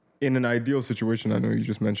in an ideal situation, I know you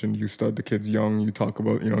just mentioned you start the kids young, you talk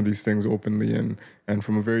about, these things openly and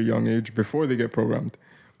from a very young age before they get programmed.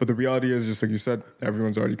 But the reality is, just like you said,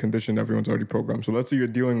 everyone's already conditioned, everyone's already programmed. So let's say you're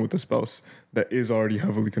dealing with a spouse that is already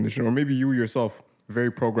heavily conditioned, or maybe you yourself,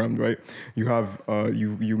 very programmed, right? You have,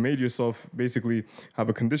 you made yourself basically have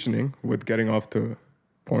a conditioning with getting off to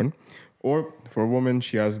porn. Or for a woman,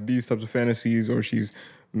 she has these types of fantasies, or she's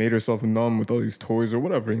made herself numb with all these toys or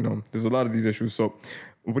whatever, There's a lot of these issues. So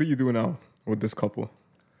what do you do now with this couple?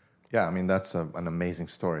 Yeah, I mean, that's an amazing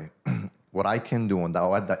story. What I can do and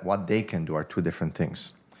what they can do are two different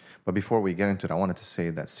things. But before we get into it, I wanted to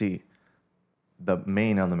say that, the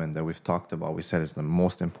main element that we've talked about, we said is the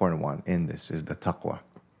most important one in this, is the taqwa.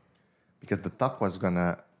 Because the taqwa is going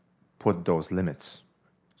to put those limits.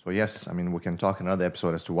 So yes, I mean, we can talk in another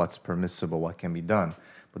episode as to what's permissible, what can be done.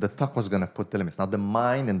 But the taqwa is going to put the limits. Now, the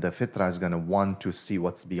mind and the fitrah is going to want to see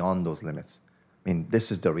what's beyond those limits. I mean,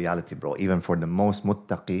 this is the reality, bro. Even for the most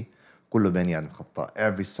muttaqi, kullu bani adam khata.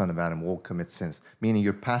 Every son of Adam will commit sins. Meaning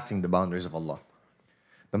you're passing the boundaries of Allah.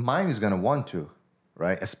 The mind is going to want to,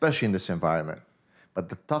 right? Especially in this environment. But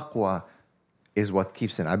the taqwa is what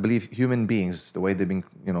keeps it. I believe human beings, the way they've been,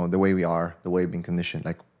 the way we are, the way we've been conditioned,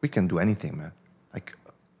 like, we can do anything, man. Like,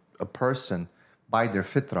 a person, by their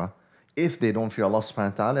fitrah, if they don't fear Allah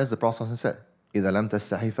subhanahu wa ta'ala, as the Prophet said, إذا لم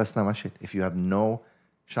تستحي فاصنع ما شئت. If you have no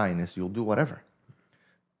shyness, you'll do whatever.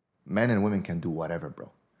 Men and women can do whatever,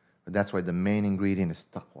 bro. But that's why the main ingredient is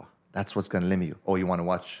taqwa. That's what's going to limit you. Oh, you want to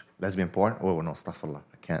watch lesbian porn? Oh, no, astaghfirullah.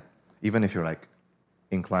 I can't. Even if you're like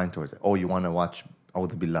inclined towards it. Oh, you want to watch,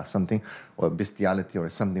 a'udhu billah, something, or bestiality or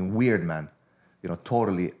something weird, man. You know,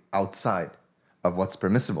 totally outside of what's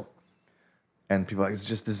permissible. And people are like, it's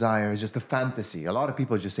just desire, it's just a fantasy. A lot of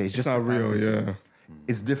people just say it's just not a real, fantasy. yeah.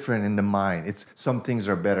 It's different in the mind. It's some things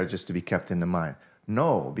are better just to be kept in the mind.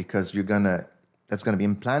 No, because that's gonna be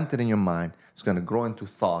implanted in your mind. It's gonna grow into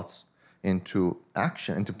thoughts, into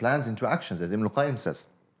action, into plans, into actions, as Ibn al-Qayyim says.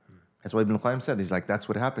 That's what Ibn al-Qayyim said. He's like, that's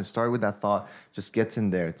what happens. Start with that thought, just gets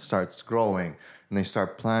in there, it starts growing, and then you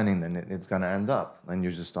start planning, and it's gonna end up, and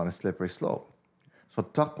you're just on a slippery slope. So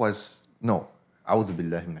taqwa is, no, a'udhu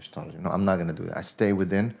billahi minash shaitanir rajim. No, I'm not gonna do that. I stay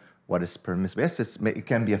within what is permissible. Yes, it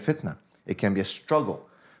can be a fitna. It can be a struggle,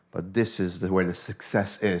 but this is where the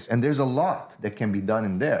success is. And there's a lot that can be done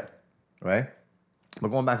in there, right? But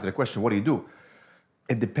going back to the question, what do?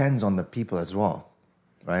 It depends on the people as well,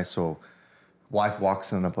 right? So wife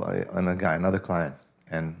walks on a guy, another client,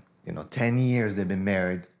 and 10 years they've been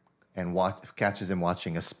married, and catches him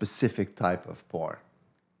watching a specific type of porn.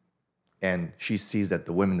 And she sees that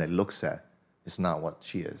the women that looks at is not what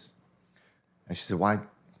she is. And she said, why?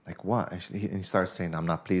 Like what? And he starts saying, I'm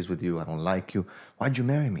not pleased with you. I don't like you. Why'd you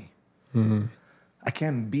marry me? Mm-hmm. I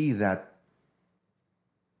can't be that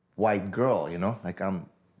white girl, like I'm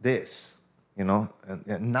this, And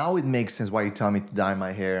now it makes sense why you tell me to dye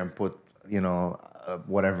my hair and put,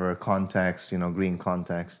 whatever contacts, green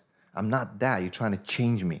contacts. I'm not that. You're trying to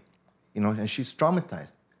change me, and she's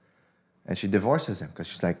traumatized. And she divorces him because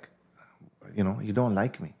she's like, you don't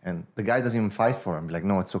like me. And the guy doesn't even fight for him. Like,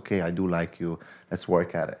 no, it's okay. I do like you. Let's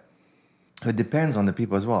work at it. So it depends on the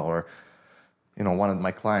people as well. Or, one of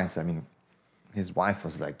my clients, his wife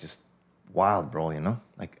was like just wild, bro,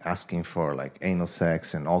 like asking for like anal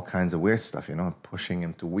sex and all kinds of weird stuff, pushing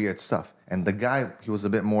him to weird stuff. And the guy, he was a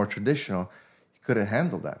bit more traditional. He couldn't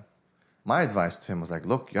handle that. My advice to him was like,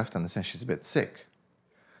 look, you have to understand she's a bit sick,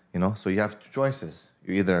 so you have two choices.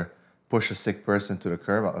 You either push a sick person to the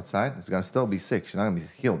curb outside, it's going to still be sick. She's not going to be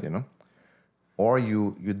healed, Or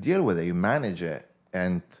you deal with it, you manage it,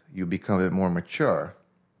 and you become a bit more mature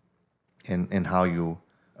in how you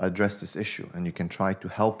address this issue. And you can try to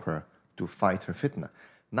help her to fight her fitna.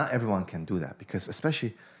 Not everyone can do that, because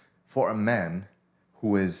especially for a man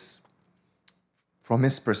who is, from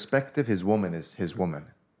his perspective, his woman is his woman,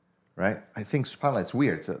 right? I think, subhanAllah, it's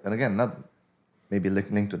weird. So, and again, not maybe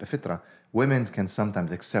linked to the fitrah, women can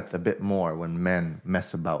sometimes accept a bit more when men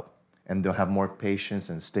mess about, and they'll have more patience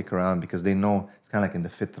and stick around because they know it's kind of like in the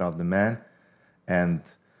fitrah of the man, and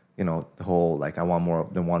the whole like, I want more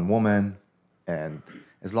than one woman, and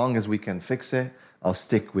as long as we can fix it, I'll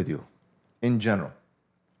stick with you in general.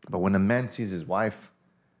 But when a man sees his wife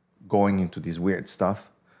going into this weird stuff,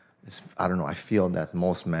 I don't know, I feel that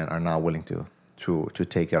most men are not willing to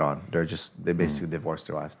take it on. They basically divorce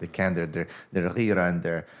their wives. They can't, their ghira and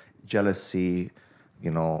their jealousy,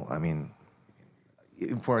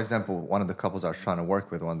 for example, one of the couples I was trying to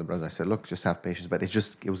work with, one of the brothers, I said, look, just have patience. But it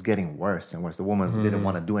was getting worse and worse. The woman didn't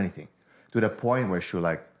want to do anything, to the point where she would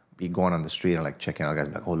like be going on the street and like checking out guys,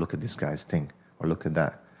 like, oh, look at this guy's thing, or look at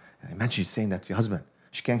that. And imagine you saying that to your husband.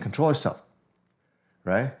 She can't control herself,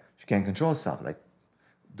 right? She can't control herself, like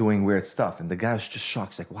doing weird stuff. And the guy was just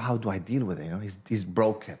shocked. He's like, well, how do I deal with it? He's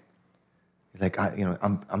broken. He's like,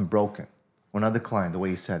 I'm broken. One other client, the way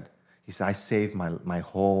he said, I saved my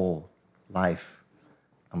whole life.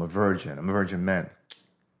 I'm a virgin man.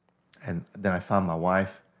 And then I found my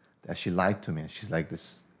wife that she lied to me. And she's like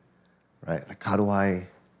this, right? Like,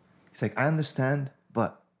 he's like, I understand,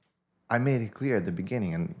 but I made it clear at the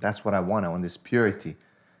beginning, and that's what I want. I want this purity.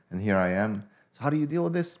 And here I am. So how do you deal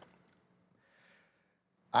with this?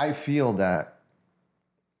 I feel that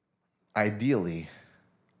ideally,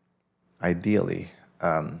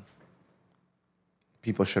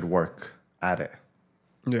 people should work at it.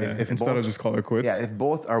 Yeah, if instead of just call it quits. Yeah, if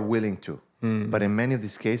both are willing to. But in many of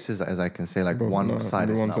these cases, as I can say, like one side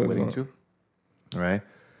is not willing to. Right?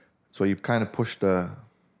 So you kind of push your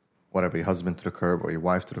husband to the curb or your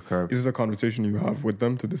wife to the curb. Is this a conversation you have with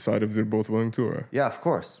them to decide if they're both willing to? Or? Yeah, of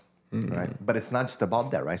course. Right? But it's not just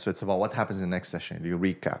about that, right? So it's about what happens in the next session. You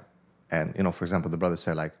recap. And, for example, the brother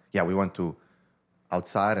said, like, yeah, we went to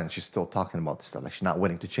outside and she's still talking about this stuff. Like, she's not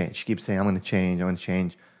willing to change. She keeps saying, I'm going to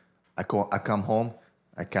change. I come home,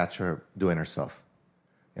 I catch her doing her stuff.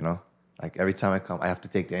 Like, every time I come, I have to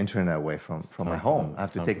take the internet away from my home. I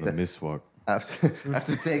have to take the miswalk. I have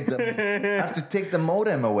to take the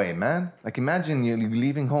modem away, man. Like imagine you're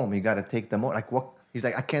leaving home, you gotta take the modem. Like what? He's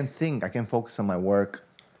like, I can't think, I can't focus on my work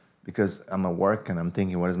because I'm at work and I'm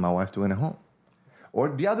thinking, what is my wife doing at home? Or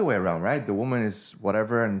the other way around, right? The woman is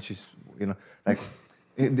whatever, and she's like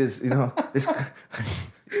this,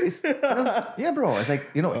 It's, yeah, bro. It's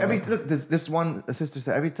like look. This one sister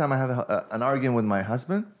said every time I have an argument with my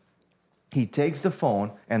husband, he takes the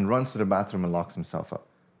phone and runs to the bathroom and locks himself up,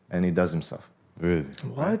 and he does himself. Really?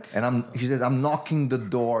 What? And she says, I'm knocking the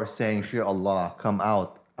door, saying, "Fear Allah, come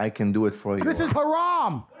out. I can do it for you." This is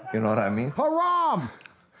haram. You know what I mean? Haram.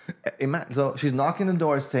 So she's knocking the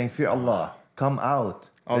door, saying, "Fear Allah, come out."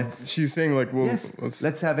 She's saying like, well, Yes,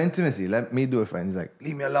 let's have intimacy. Let me do it for him. He's like,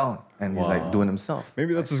 leave me alone. And he's like doing himself.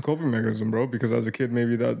 maybe that's his coping mechanism, bro. Because as a kid,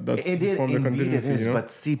 maybe that's from the contingency. It is, but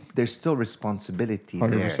see, there's still responsibility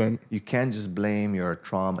 100%. there. You can't just blame your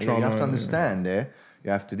trauma. You have to understand it.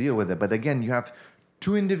 You have to deal with it. But again, you have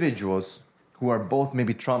two individuals who are both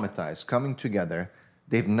maybe traumatized coming together.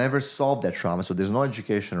 They've never solved that trauma, so there's no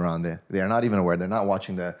education around it. They are not even aware. They're not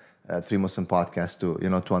watching the Three Muslim podcast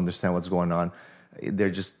to understand what's going on.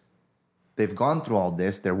 They've gone through all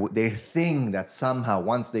this. They think that somehow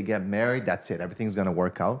once they get married, that's it. Everything's going to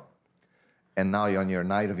work out. And now you're on your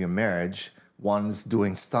night of your marriage, one's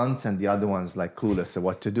doing stunts and the other one's like clueless of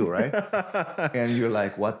what to do, right? And you're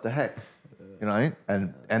like, what the heck? You know what I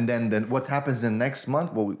mean? And then what happens the next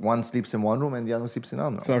month? Well, one sleeps in one room and the other one sleeps in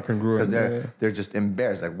another room. It's not congruent. Because they're just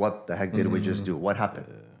embarrassed. Like, what the heck did we just do? What happened?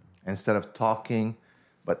 Instead of talking.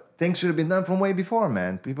 But things should have been done from way before,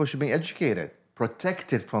 man. People should be educated,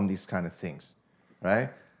 protected from these kind of things,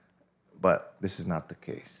 right? But this is not the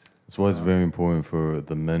case. That's why it's very important for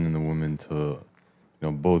the men and the women to,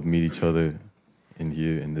 both meet each other in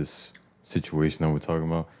here in this situation that we're talking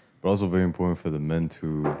about. But also very important for the men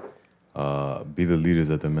to be the leaders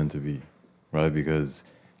that they're meant to be, right? Because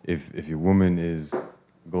if your woman is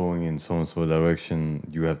going in so and so direction,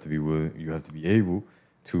 you have to be able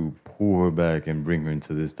to pull her back and bring her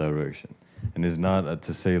into this direction. And it's not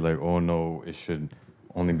to say like, oh no, it should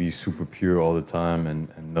only be super pure all the time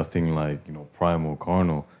and nothing like, primal,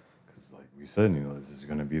 carnal. Because like we said, this is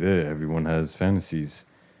going to be there. Everyone has fantasies.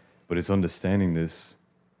 But it's understanding this,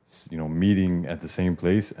 meeting at the same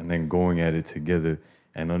place and then going at it together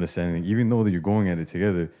and understanding, even though that you're going at it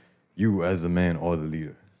together, you as the man are the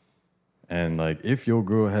leader. And like, if your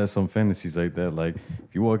girl has some fantasies like that, like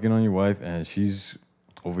if you walk in on your wife and she's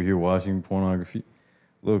over here watching pornography,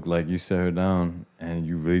 look, like you set her down and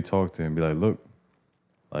you really talk to her and be like, look,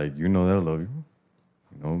 like, that I love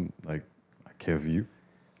you. Like, I care for you.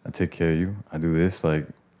 I take care of you. I do this, like,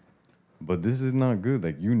 but this is not good.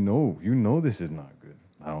 Like, you know this is not good.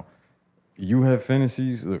 Now, you have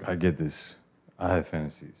fantasies. Look, I get this. I have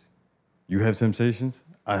fantasies. You have temptations.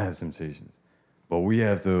 I have temptations. But we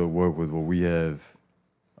have to work with what we have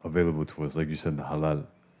available to us. Like you said, the halal,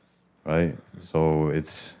 right? So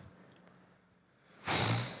it's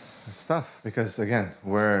tough because again,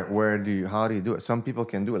 how do you do it? Some people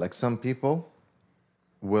can do it. Like some people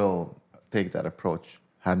will take that approach,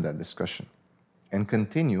 have that discussion, and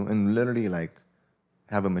continue and literally like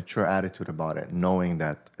have a mature attitude about it, knowing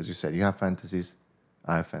that, as you said, you have fantasies,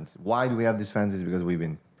 I have fantasies. Why do we have these fantasies? Because we've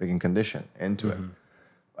been freaking conditioned into it.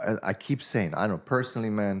 I keep saying, I don't know, personally,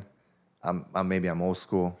 man, I'm old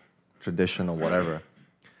school, traditional, whatever,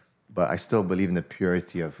 but I still believe in the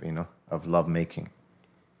purity of love making.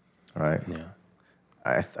 Right? Yeah.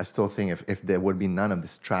 I still think if there would be none of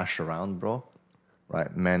this trash around, bro,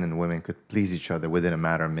 right? Men and women could please each other within a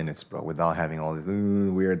matter of minutes, bro, without having all these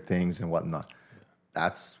weird things and whatnot.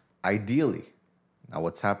 That's ideally. Now,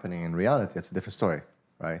 what's happening in reality, that's a different story,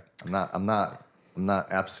 right? I'm not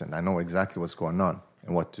absent. I know exactly what's going on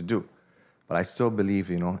and what to do. But I still believe,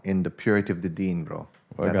 in the purity of the deen, bro.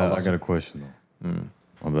 Well, I got a question, though.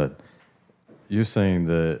 My bad. You're saying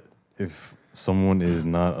that if someone is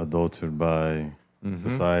not adulterated by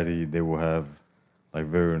society, they will have like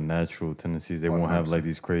very natural tendencies. They 100%. Won't have like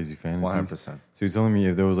these crazy fantasies. 100%. So you're telling me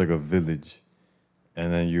if there was like a village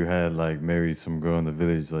and then you had like married some girl in the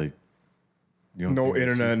village, like no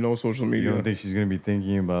internet, no social media. You don't think she's gonna be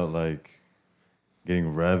thinking about like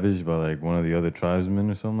getting ravaged by like one of the other tribesmen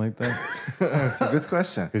or something like that? That's a good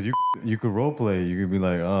question. Because you could role play. You could be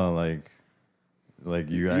like, oh, like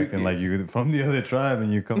you acting like you from the other tribe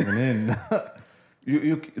and you coming in.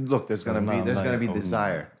 you look. There's gonna be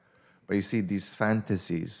desire, but you see, these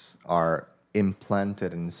fantasies are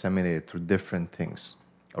implanted and disseminated through different things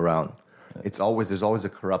around. There's always a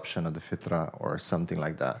corruption of the fitra or something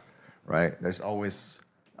like that, right? There's always.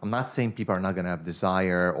 I'm not saying people are not gonna have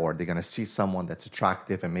desire or they're gonna see someone that's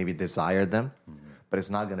attractive and maybe desire them, but it's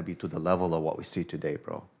not going to be to the level of what we see today,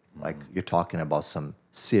 bro. Like, you're talking about some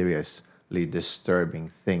seriously disturbing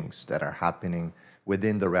things that are happening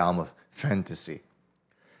within the realm of fantasy.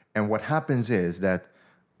 And what happens is that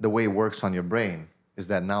the way it works on your brain is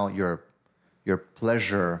that now your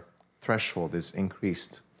pleasure threshold is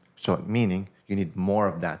increased. So meaning you need more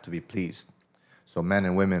of that to be pleased. So men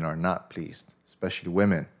and women are not pleased, especially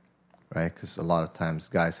women, right? Because a lot of times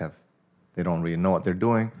guys they don't really know what they're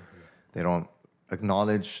doing. They don't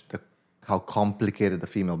acknowledge how complicated the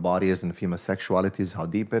female body is and the female sexuality is, how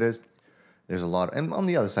deep it is. There's a lot, and on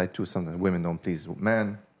the other side too, sometimes women don't please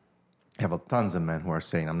men. You have tons of men who are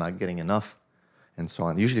saying, I'm not getting enough, and so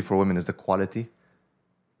on. Usually for women is the quality.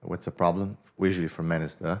 What's the problem? Usually for men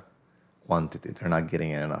is the quantity. They're not getting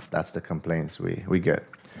it enough. That's the complaints we get.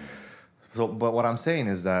 So, but what I'm saying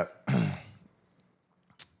is that,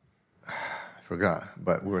 I forgot,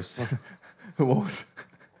 but we were saying, what was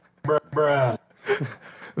Bruh.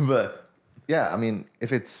 But yeah, I mean,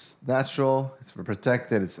 if it's natural, it's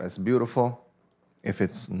protected, it's beautiful. If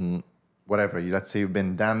it's whatever, let's say you've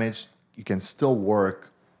been damaged, you can still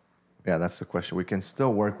work. Yeah, that's the question. We can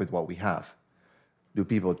still work with what we have. Do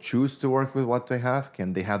people choose to work with what they have?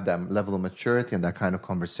 Can they have that level of maturity and that kind of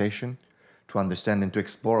conversation to understand and to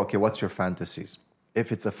explore, okay, what's your fantasies?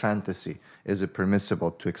 If it's a fantasy, is it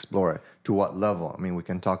permissible to explore it? To what level? I mean, we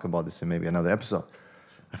can talk about this in maybe another episode.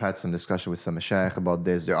 I've had some discussion with some mashayikh about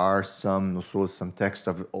this. There are some nusus, some texts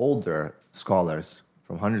of older scholars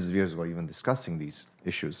from hundreds of years ago even discussing these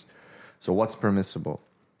issues. So what's permissible?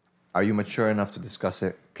 Are you mature enough to discuss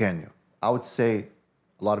it? Can you? I would say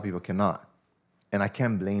a lot of people cannot. And I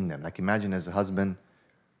can't blame them. Like, imagine as a husband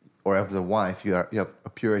or as a wife, you have a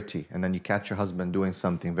purity, and then you catch your husband doing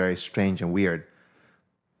something very strange and weird.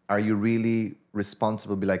 Are you really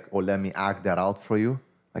responsible to be like, oh, let me act that out for you?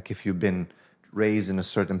 Like, if you've been raised in a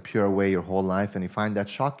certain pure way your whole life and you find that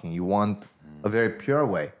shocking, you want a very pure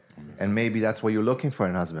way. And maybe that's what you're looking for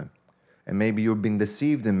in a husband. And maybe you've been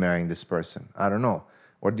deceived in marrying this person. I don't know.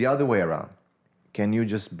 Or the other way around. Can you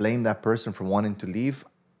just blame that person for wanting to leave?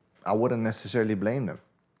 I wouldn't necessarily blame them.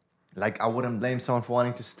 Like, I wouldn't blame someone for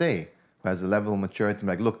wanting to stay, who has a level of maturity.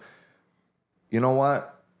 Like, look, you know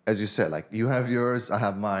what? As you said, like, you have yours, I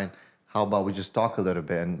have mine. How about we just talk a little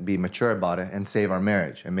bit and be mature about it and save our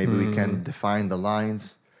marriage? And maybe we can define the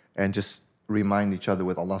lines and just remind each other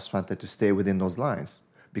with Allah subhanahu wa ta'ala to stay within those lines.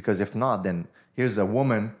 Because if not, then here's a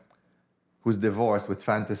woman who's divorced with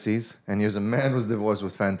fantasies, and here's a man who's divorced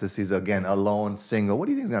with fantasies, again, alone, single. What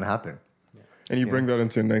do you think is going to happen? And you bring that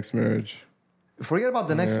into your next marriage. Forget about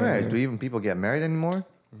the next marriage. Do even people get married anymore?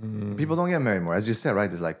 People don't get married anymore. As you said, right?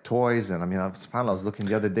 There's like toys. And I mean, I was looking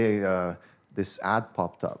the other day, this ad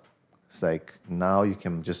popped up. It's like, now you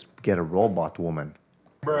can just get a robot woman.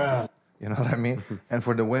 Bruh. You know what I mean? And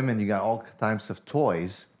for the women, you got all types of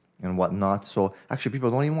toys and whatnot. So actually,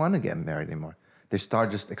 people don't even want to get married anymore. They start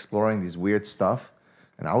just exploring these weird stuff.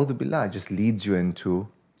 And a'udhu billah, it just leads you into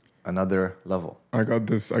another level. I got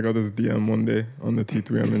this DM one day on the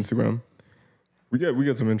T3M Instagram. We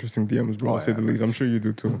get some interesting DMs, bro, to say the least. I'm sure you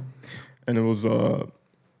do too. And it was,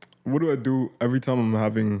 what do I do every time I'm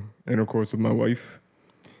having intercourse with my wife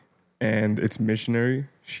and it's missionary?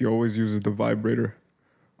 She always uses the vibrator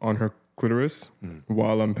on her clitoris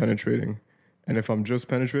while I'm penetrating. And if I'm just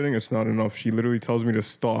penetrating, it's not enough. She literally tells me to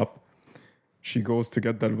stop. She goes to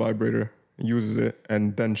get that vibrator, uses it,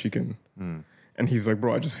 and then she can. And he's like,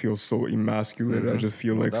 bro, I just feel so emasculated. I just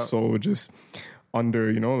feel like so just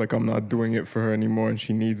under, you know, like I'm not doing it for her anymore, and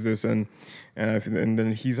she needs this. And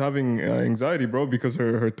then he's having anxiety, bro, because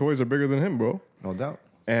her toys are bigger than him, bro. No doubt.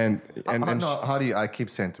 How do you? I keep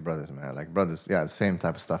saying to brothers, man, like brothers, yeah, the same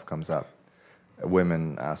type of stuff comes up.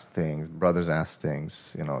 Women ask things, brothers ask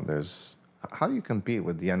things. You know, how do you compete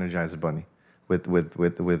with the Energizer Bunny? With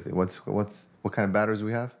what kind of batteries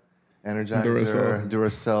we have? Energizer,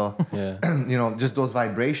 Duracell. Yeah. You know, just those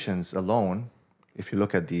vibrations alone. If you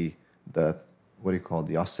look at the what do you call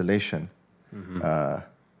the oscillation of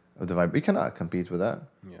the vibration, you cannot compete with that.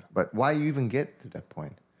 Yeah. But why you even get to that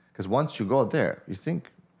point? Because once you go there, you think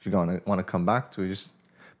you're gonna want to come back to it.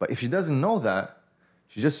 But if she doesn't know that,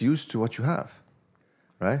 she's just used to what you have,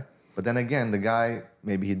 right? But then again, the guy,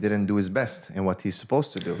 maybe he didn't do his best in what he's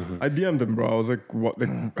supposed to do. I DM'd him, bro. I was like, "What?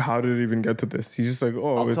 Like, how did it even get to this?" He's just like,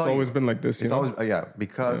 "Oh, it's always been like this." It's always,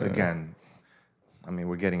 because again, I mean,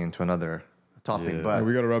 we're getting into another topic, but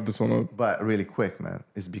we gotta wrap this one up. But really quick, man,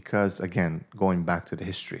 is because again, going back to the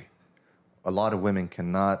history, a lot of women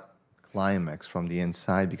cannot climax from the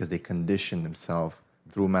inside because they condition themselves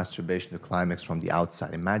through masturbation to climax from the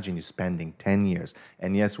outside. Imagine you spending 10 years.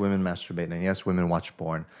 And yes, women masturbate. And yes, women watch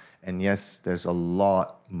porn. And yes, there's a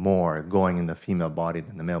lot more going in the female body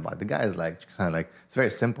than the male body. The guy is like, kind of like, it's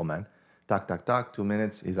very simple, man. Talk, talk, talk, 2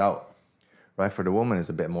 minutes, he's out. Right? For the woman, it's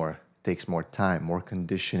a bit more, takes more time, more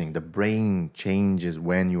conditioning. The brain changes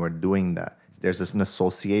when you are doing that. There's an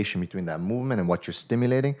association between that movement and what you're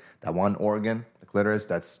stimulating, that one organ, the clitoris,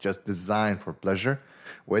 that's just designed for pleasure.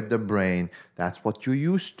 With the brain, that's what you're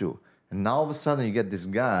used to. And now all of a sudden you get this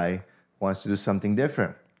guy who wants to do something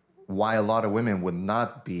different. Why a lot of women would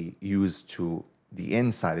not be used to the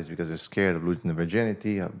inside is because they're scared of losing the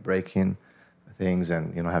virginity, of breaking things,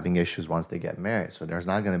 and having issues once they get married. So there's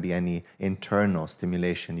not going to be any internal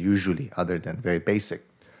stimulation usually, other than very basic.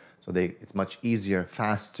 So it's much easier,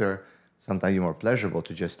 faster, sometimes even more pleasurable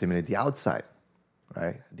to just stimulate the outside,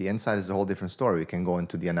 right? The inside is a whole different story. We can go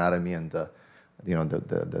into the anatomy and the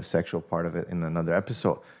sexual part of it in another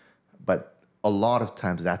episode. But a lot of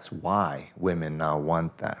times that's why women now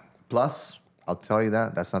want that. Plus, I'll tell you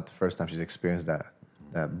that's not the first time she's experienced that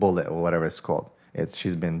bullet or whatever it's called.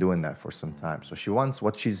 She's been doing that for some time. So she wants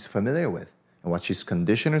what she's familiar with and what she's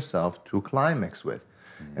conditioned herself to climax with.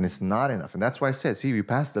 And it's not enough. And that's why I said, see, we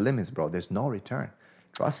passed the limits, bro. There's no return.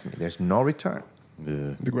 Trust me, there's no return.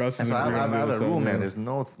 Yeah. The grass is And so I have a rule, man. There's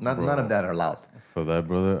none of that are allowed. For that,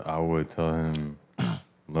 brother, I would tell him,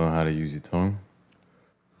 learn how to use your tongue,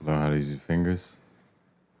 learn how to use your fingers,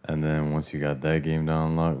 and then once you got that game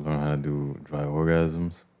down locked, learn how to do dry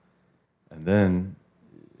orgasms. And then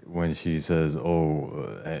when she says,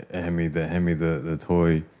 hand me the toy,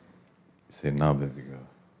 you say, nah, baby girl.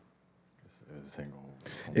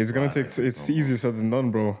 It's gonna take. It's easier said than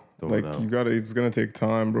done, bro. Like you gotta. It's gonna take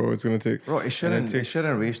time, bro. It's gonna take. Bro, it shouldn't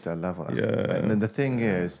reach that level. Yeah. And the thing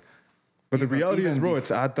is. But the reality is, bro,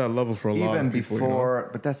 it's at that level for a lot of people. Even before,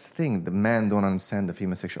 but that's the thing. The men don't understand the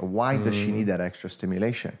female sexual. Why does she need that extra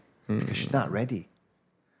stimulation? Because she's not ready.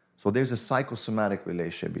 So there's a psychosomatic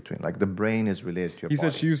relationship between, like, the brain is related to your body. He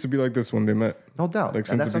said she used to be like this when they met. No doubt. Like,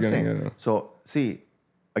 and that's the what I'm saying. beginning, yeah. So, see,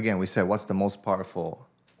 again, we said, what's the most powerful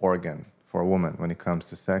organ for a woman when it comes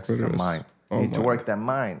to sex? Your mind. You need to work that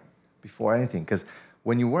mind before anything. Because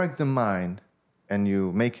when you work the mind and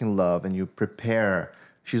you making love and you prepare,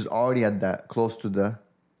 she's already at that, close to the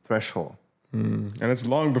threshold. And it's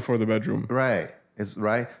long before the bedroom. Right. It's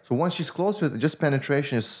right. So once she's close to it, just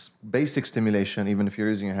penetration is basic stimulation, even if you're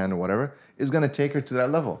using your hand or whatever, is going to take her to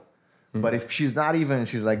that level. But if she's not even,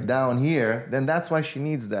 she's like down here, then that's why she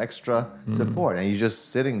needs the extra support. And you're just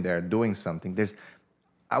sitting there doing something.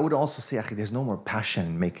 I would also say, there's no more passion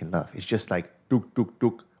in making love. It's just like, tuk, tuk,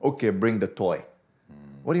 tuk. Okay, bring the toy.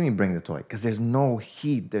 What do you mean bring the toy? Because there's no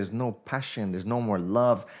heat, there's no passion, there's no more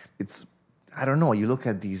love. I don't know, you look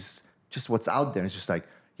at these, just what's out there, it's just like,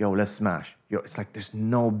 yo, let's smash. Yo, it's like there's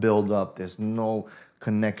no build-up, there's no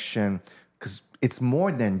connection. Because it's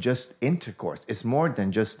more than just intercourse. It's more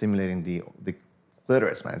than just stimulating the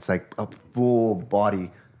clitoris, man. It's like a full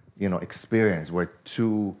body, experience where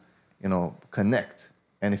two, connect.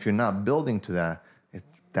 And if you're not building to that,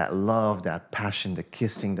 it's that love, that passion, the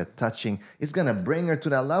kissing, the touching, it's gonna bring her to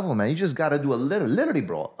that level, man. You just gotta do literally,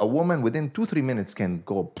 bro. A woman within 2-3 minutes can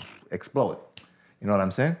go explode. You know what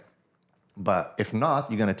I'm saying? But if not,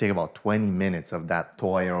 you're gonna take about 20 minutes of that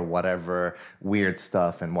toy or whatever weird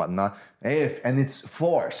stuff and whatnot. And it's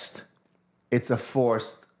forced. It's a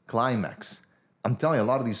forced climax. I'm telling you, a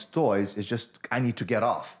lot of these toys is just, I need to get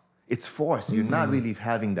off. It's forced. You're not really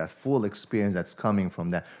having that full experience that's coming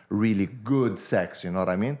from that really good sex. You know what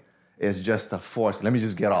I mean? It's just a force. Let me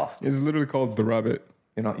just get off. It's literally called the rabbit.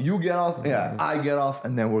 You get off, I get off,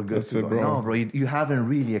 and then we're good to go. Bro. No, bro, you haven't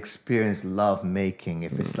really experienced love making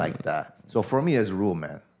if it's like that. So for me, as a rule,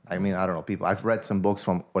 man, I mean, I don't know, people. I've read some books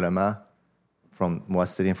from ulama, from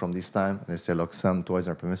muwassidin from this time, and they say, look, some toys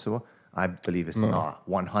are permissible. I believe it's not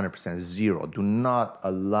 100% zero. Do not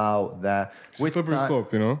allow that. Slippery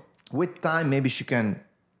slope, With time, maybe she can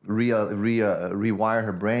rewire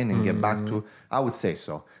her brain and get back to, I would say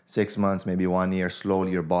so. 6 months, maybe 1 year,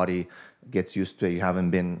 slowly your body gets used to it. You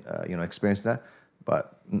haven't been, experienced that.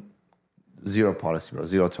 But zero policy, bro.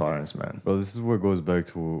 Zero tolerance, man. Bro, this is what goes back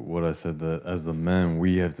to what I said, that as the men,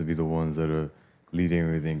 we have to be the ones that are leading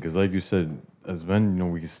everything. Because like you said, as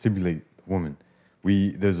men, we can stimulate the woman.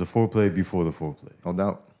 There's a foreplay before the foreplay. No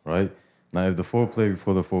doubt. Right? Now, if the foreplay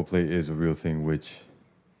before the foreplay is a real thing, which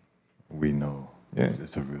we know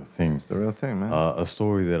it's a real thing. It's the real thing, man. A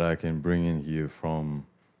story that I can bring in here from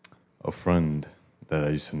a friend that I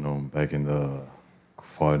used to know back in the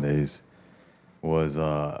far days was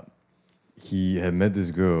he had met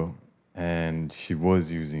this girl and she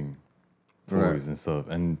was using toys and stuff.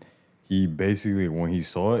 And he basically, when he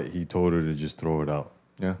saw it, he told her to just throw it out.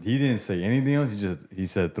 Yeah. He didn't say anything else. He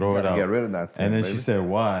said throw it Gotta out. get rid of that thing, And then baby. she said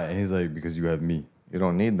why, and he's like because you have me. You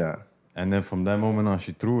don't need that. And then from that moment on,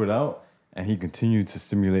 she threw it out, and he continued to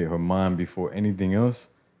stimulate her mind before anything else.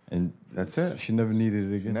 And That's it. She never needed it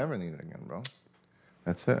You again. never need it again, bro.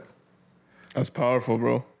 That's it. That's powerful,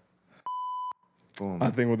 bro. Boom. I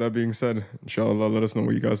think with that being said, inshallah, let us know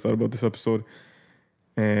what you guys thought about this episode.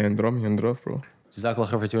 And Rami, end it off, bro. Jazakallah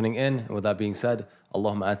khair for tuning in. And with that being said,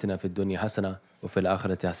 Allahumma atina fid dunya hasana wa fil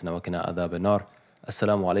akhirati hasana wa qina adhab an-nar.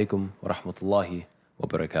 Assalamu alaikum wa rahmatullahi wa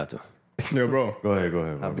barakatuh. Yeah, bro. Go ahead,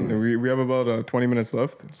 bro. We have about 20 minutes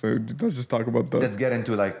left, so let's just talk about the. Let's get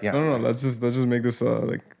into like No. Let's just make this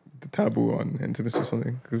like the taboo on intimacy or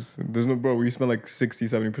something, because there's no, bro. We spent like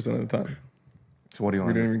 60-70% of the time. So what do you We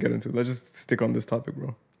want? didn't even get into it. Let's just stick on this topic,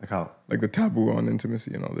 bro. Like how? Like the taboo on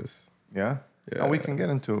intimacy and all this. Yeah. Yeah. No, we can get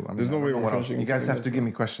into. There's no I don't way know we're what else. finishing You guys 20 have to give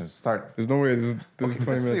me questions. Start. There's no way this is 20 Let's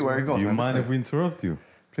minutes. see where it bro. goes. Do you man. mind Let's if we interrupt you?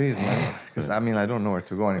 Please, man. Because I mean, I don't know where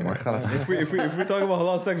to go anymore. Khalas. If we talk about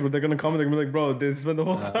halal sex, but they're gonna comment, they're gonna be like, bro, they spent the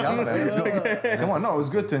whole time. Yeah, man, let's go. Come on, no, it was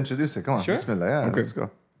good to introduce it. Come on, Sure? Bismillah. Yeah, Okay. let's go.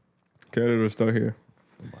 Okay, let's start here.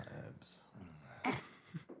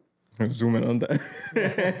 Zoom in on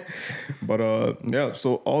that. But yeah,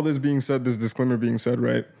 so all this being said, this disclaimer being said,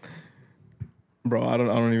 right? Bro, I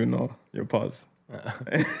don't even know. Yo, pause.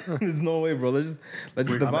 There's no way, bro. Let's just the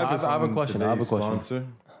vibe I is have a question. I have a Today's question. sponsor,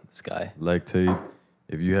 This guy. Lactaid.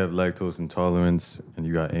 If you have lactose intolerance and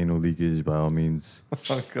you got anal leakage, by all means,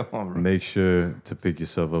 Come on, bro. make sure to pick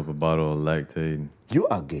yourself up a bottle of Lactaid. You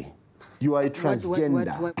are gay. You are a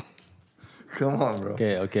transgender. Come on, bro.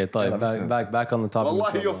 Okay. طيب, back on the topic.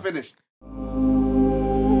 Wallahi, you're finished.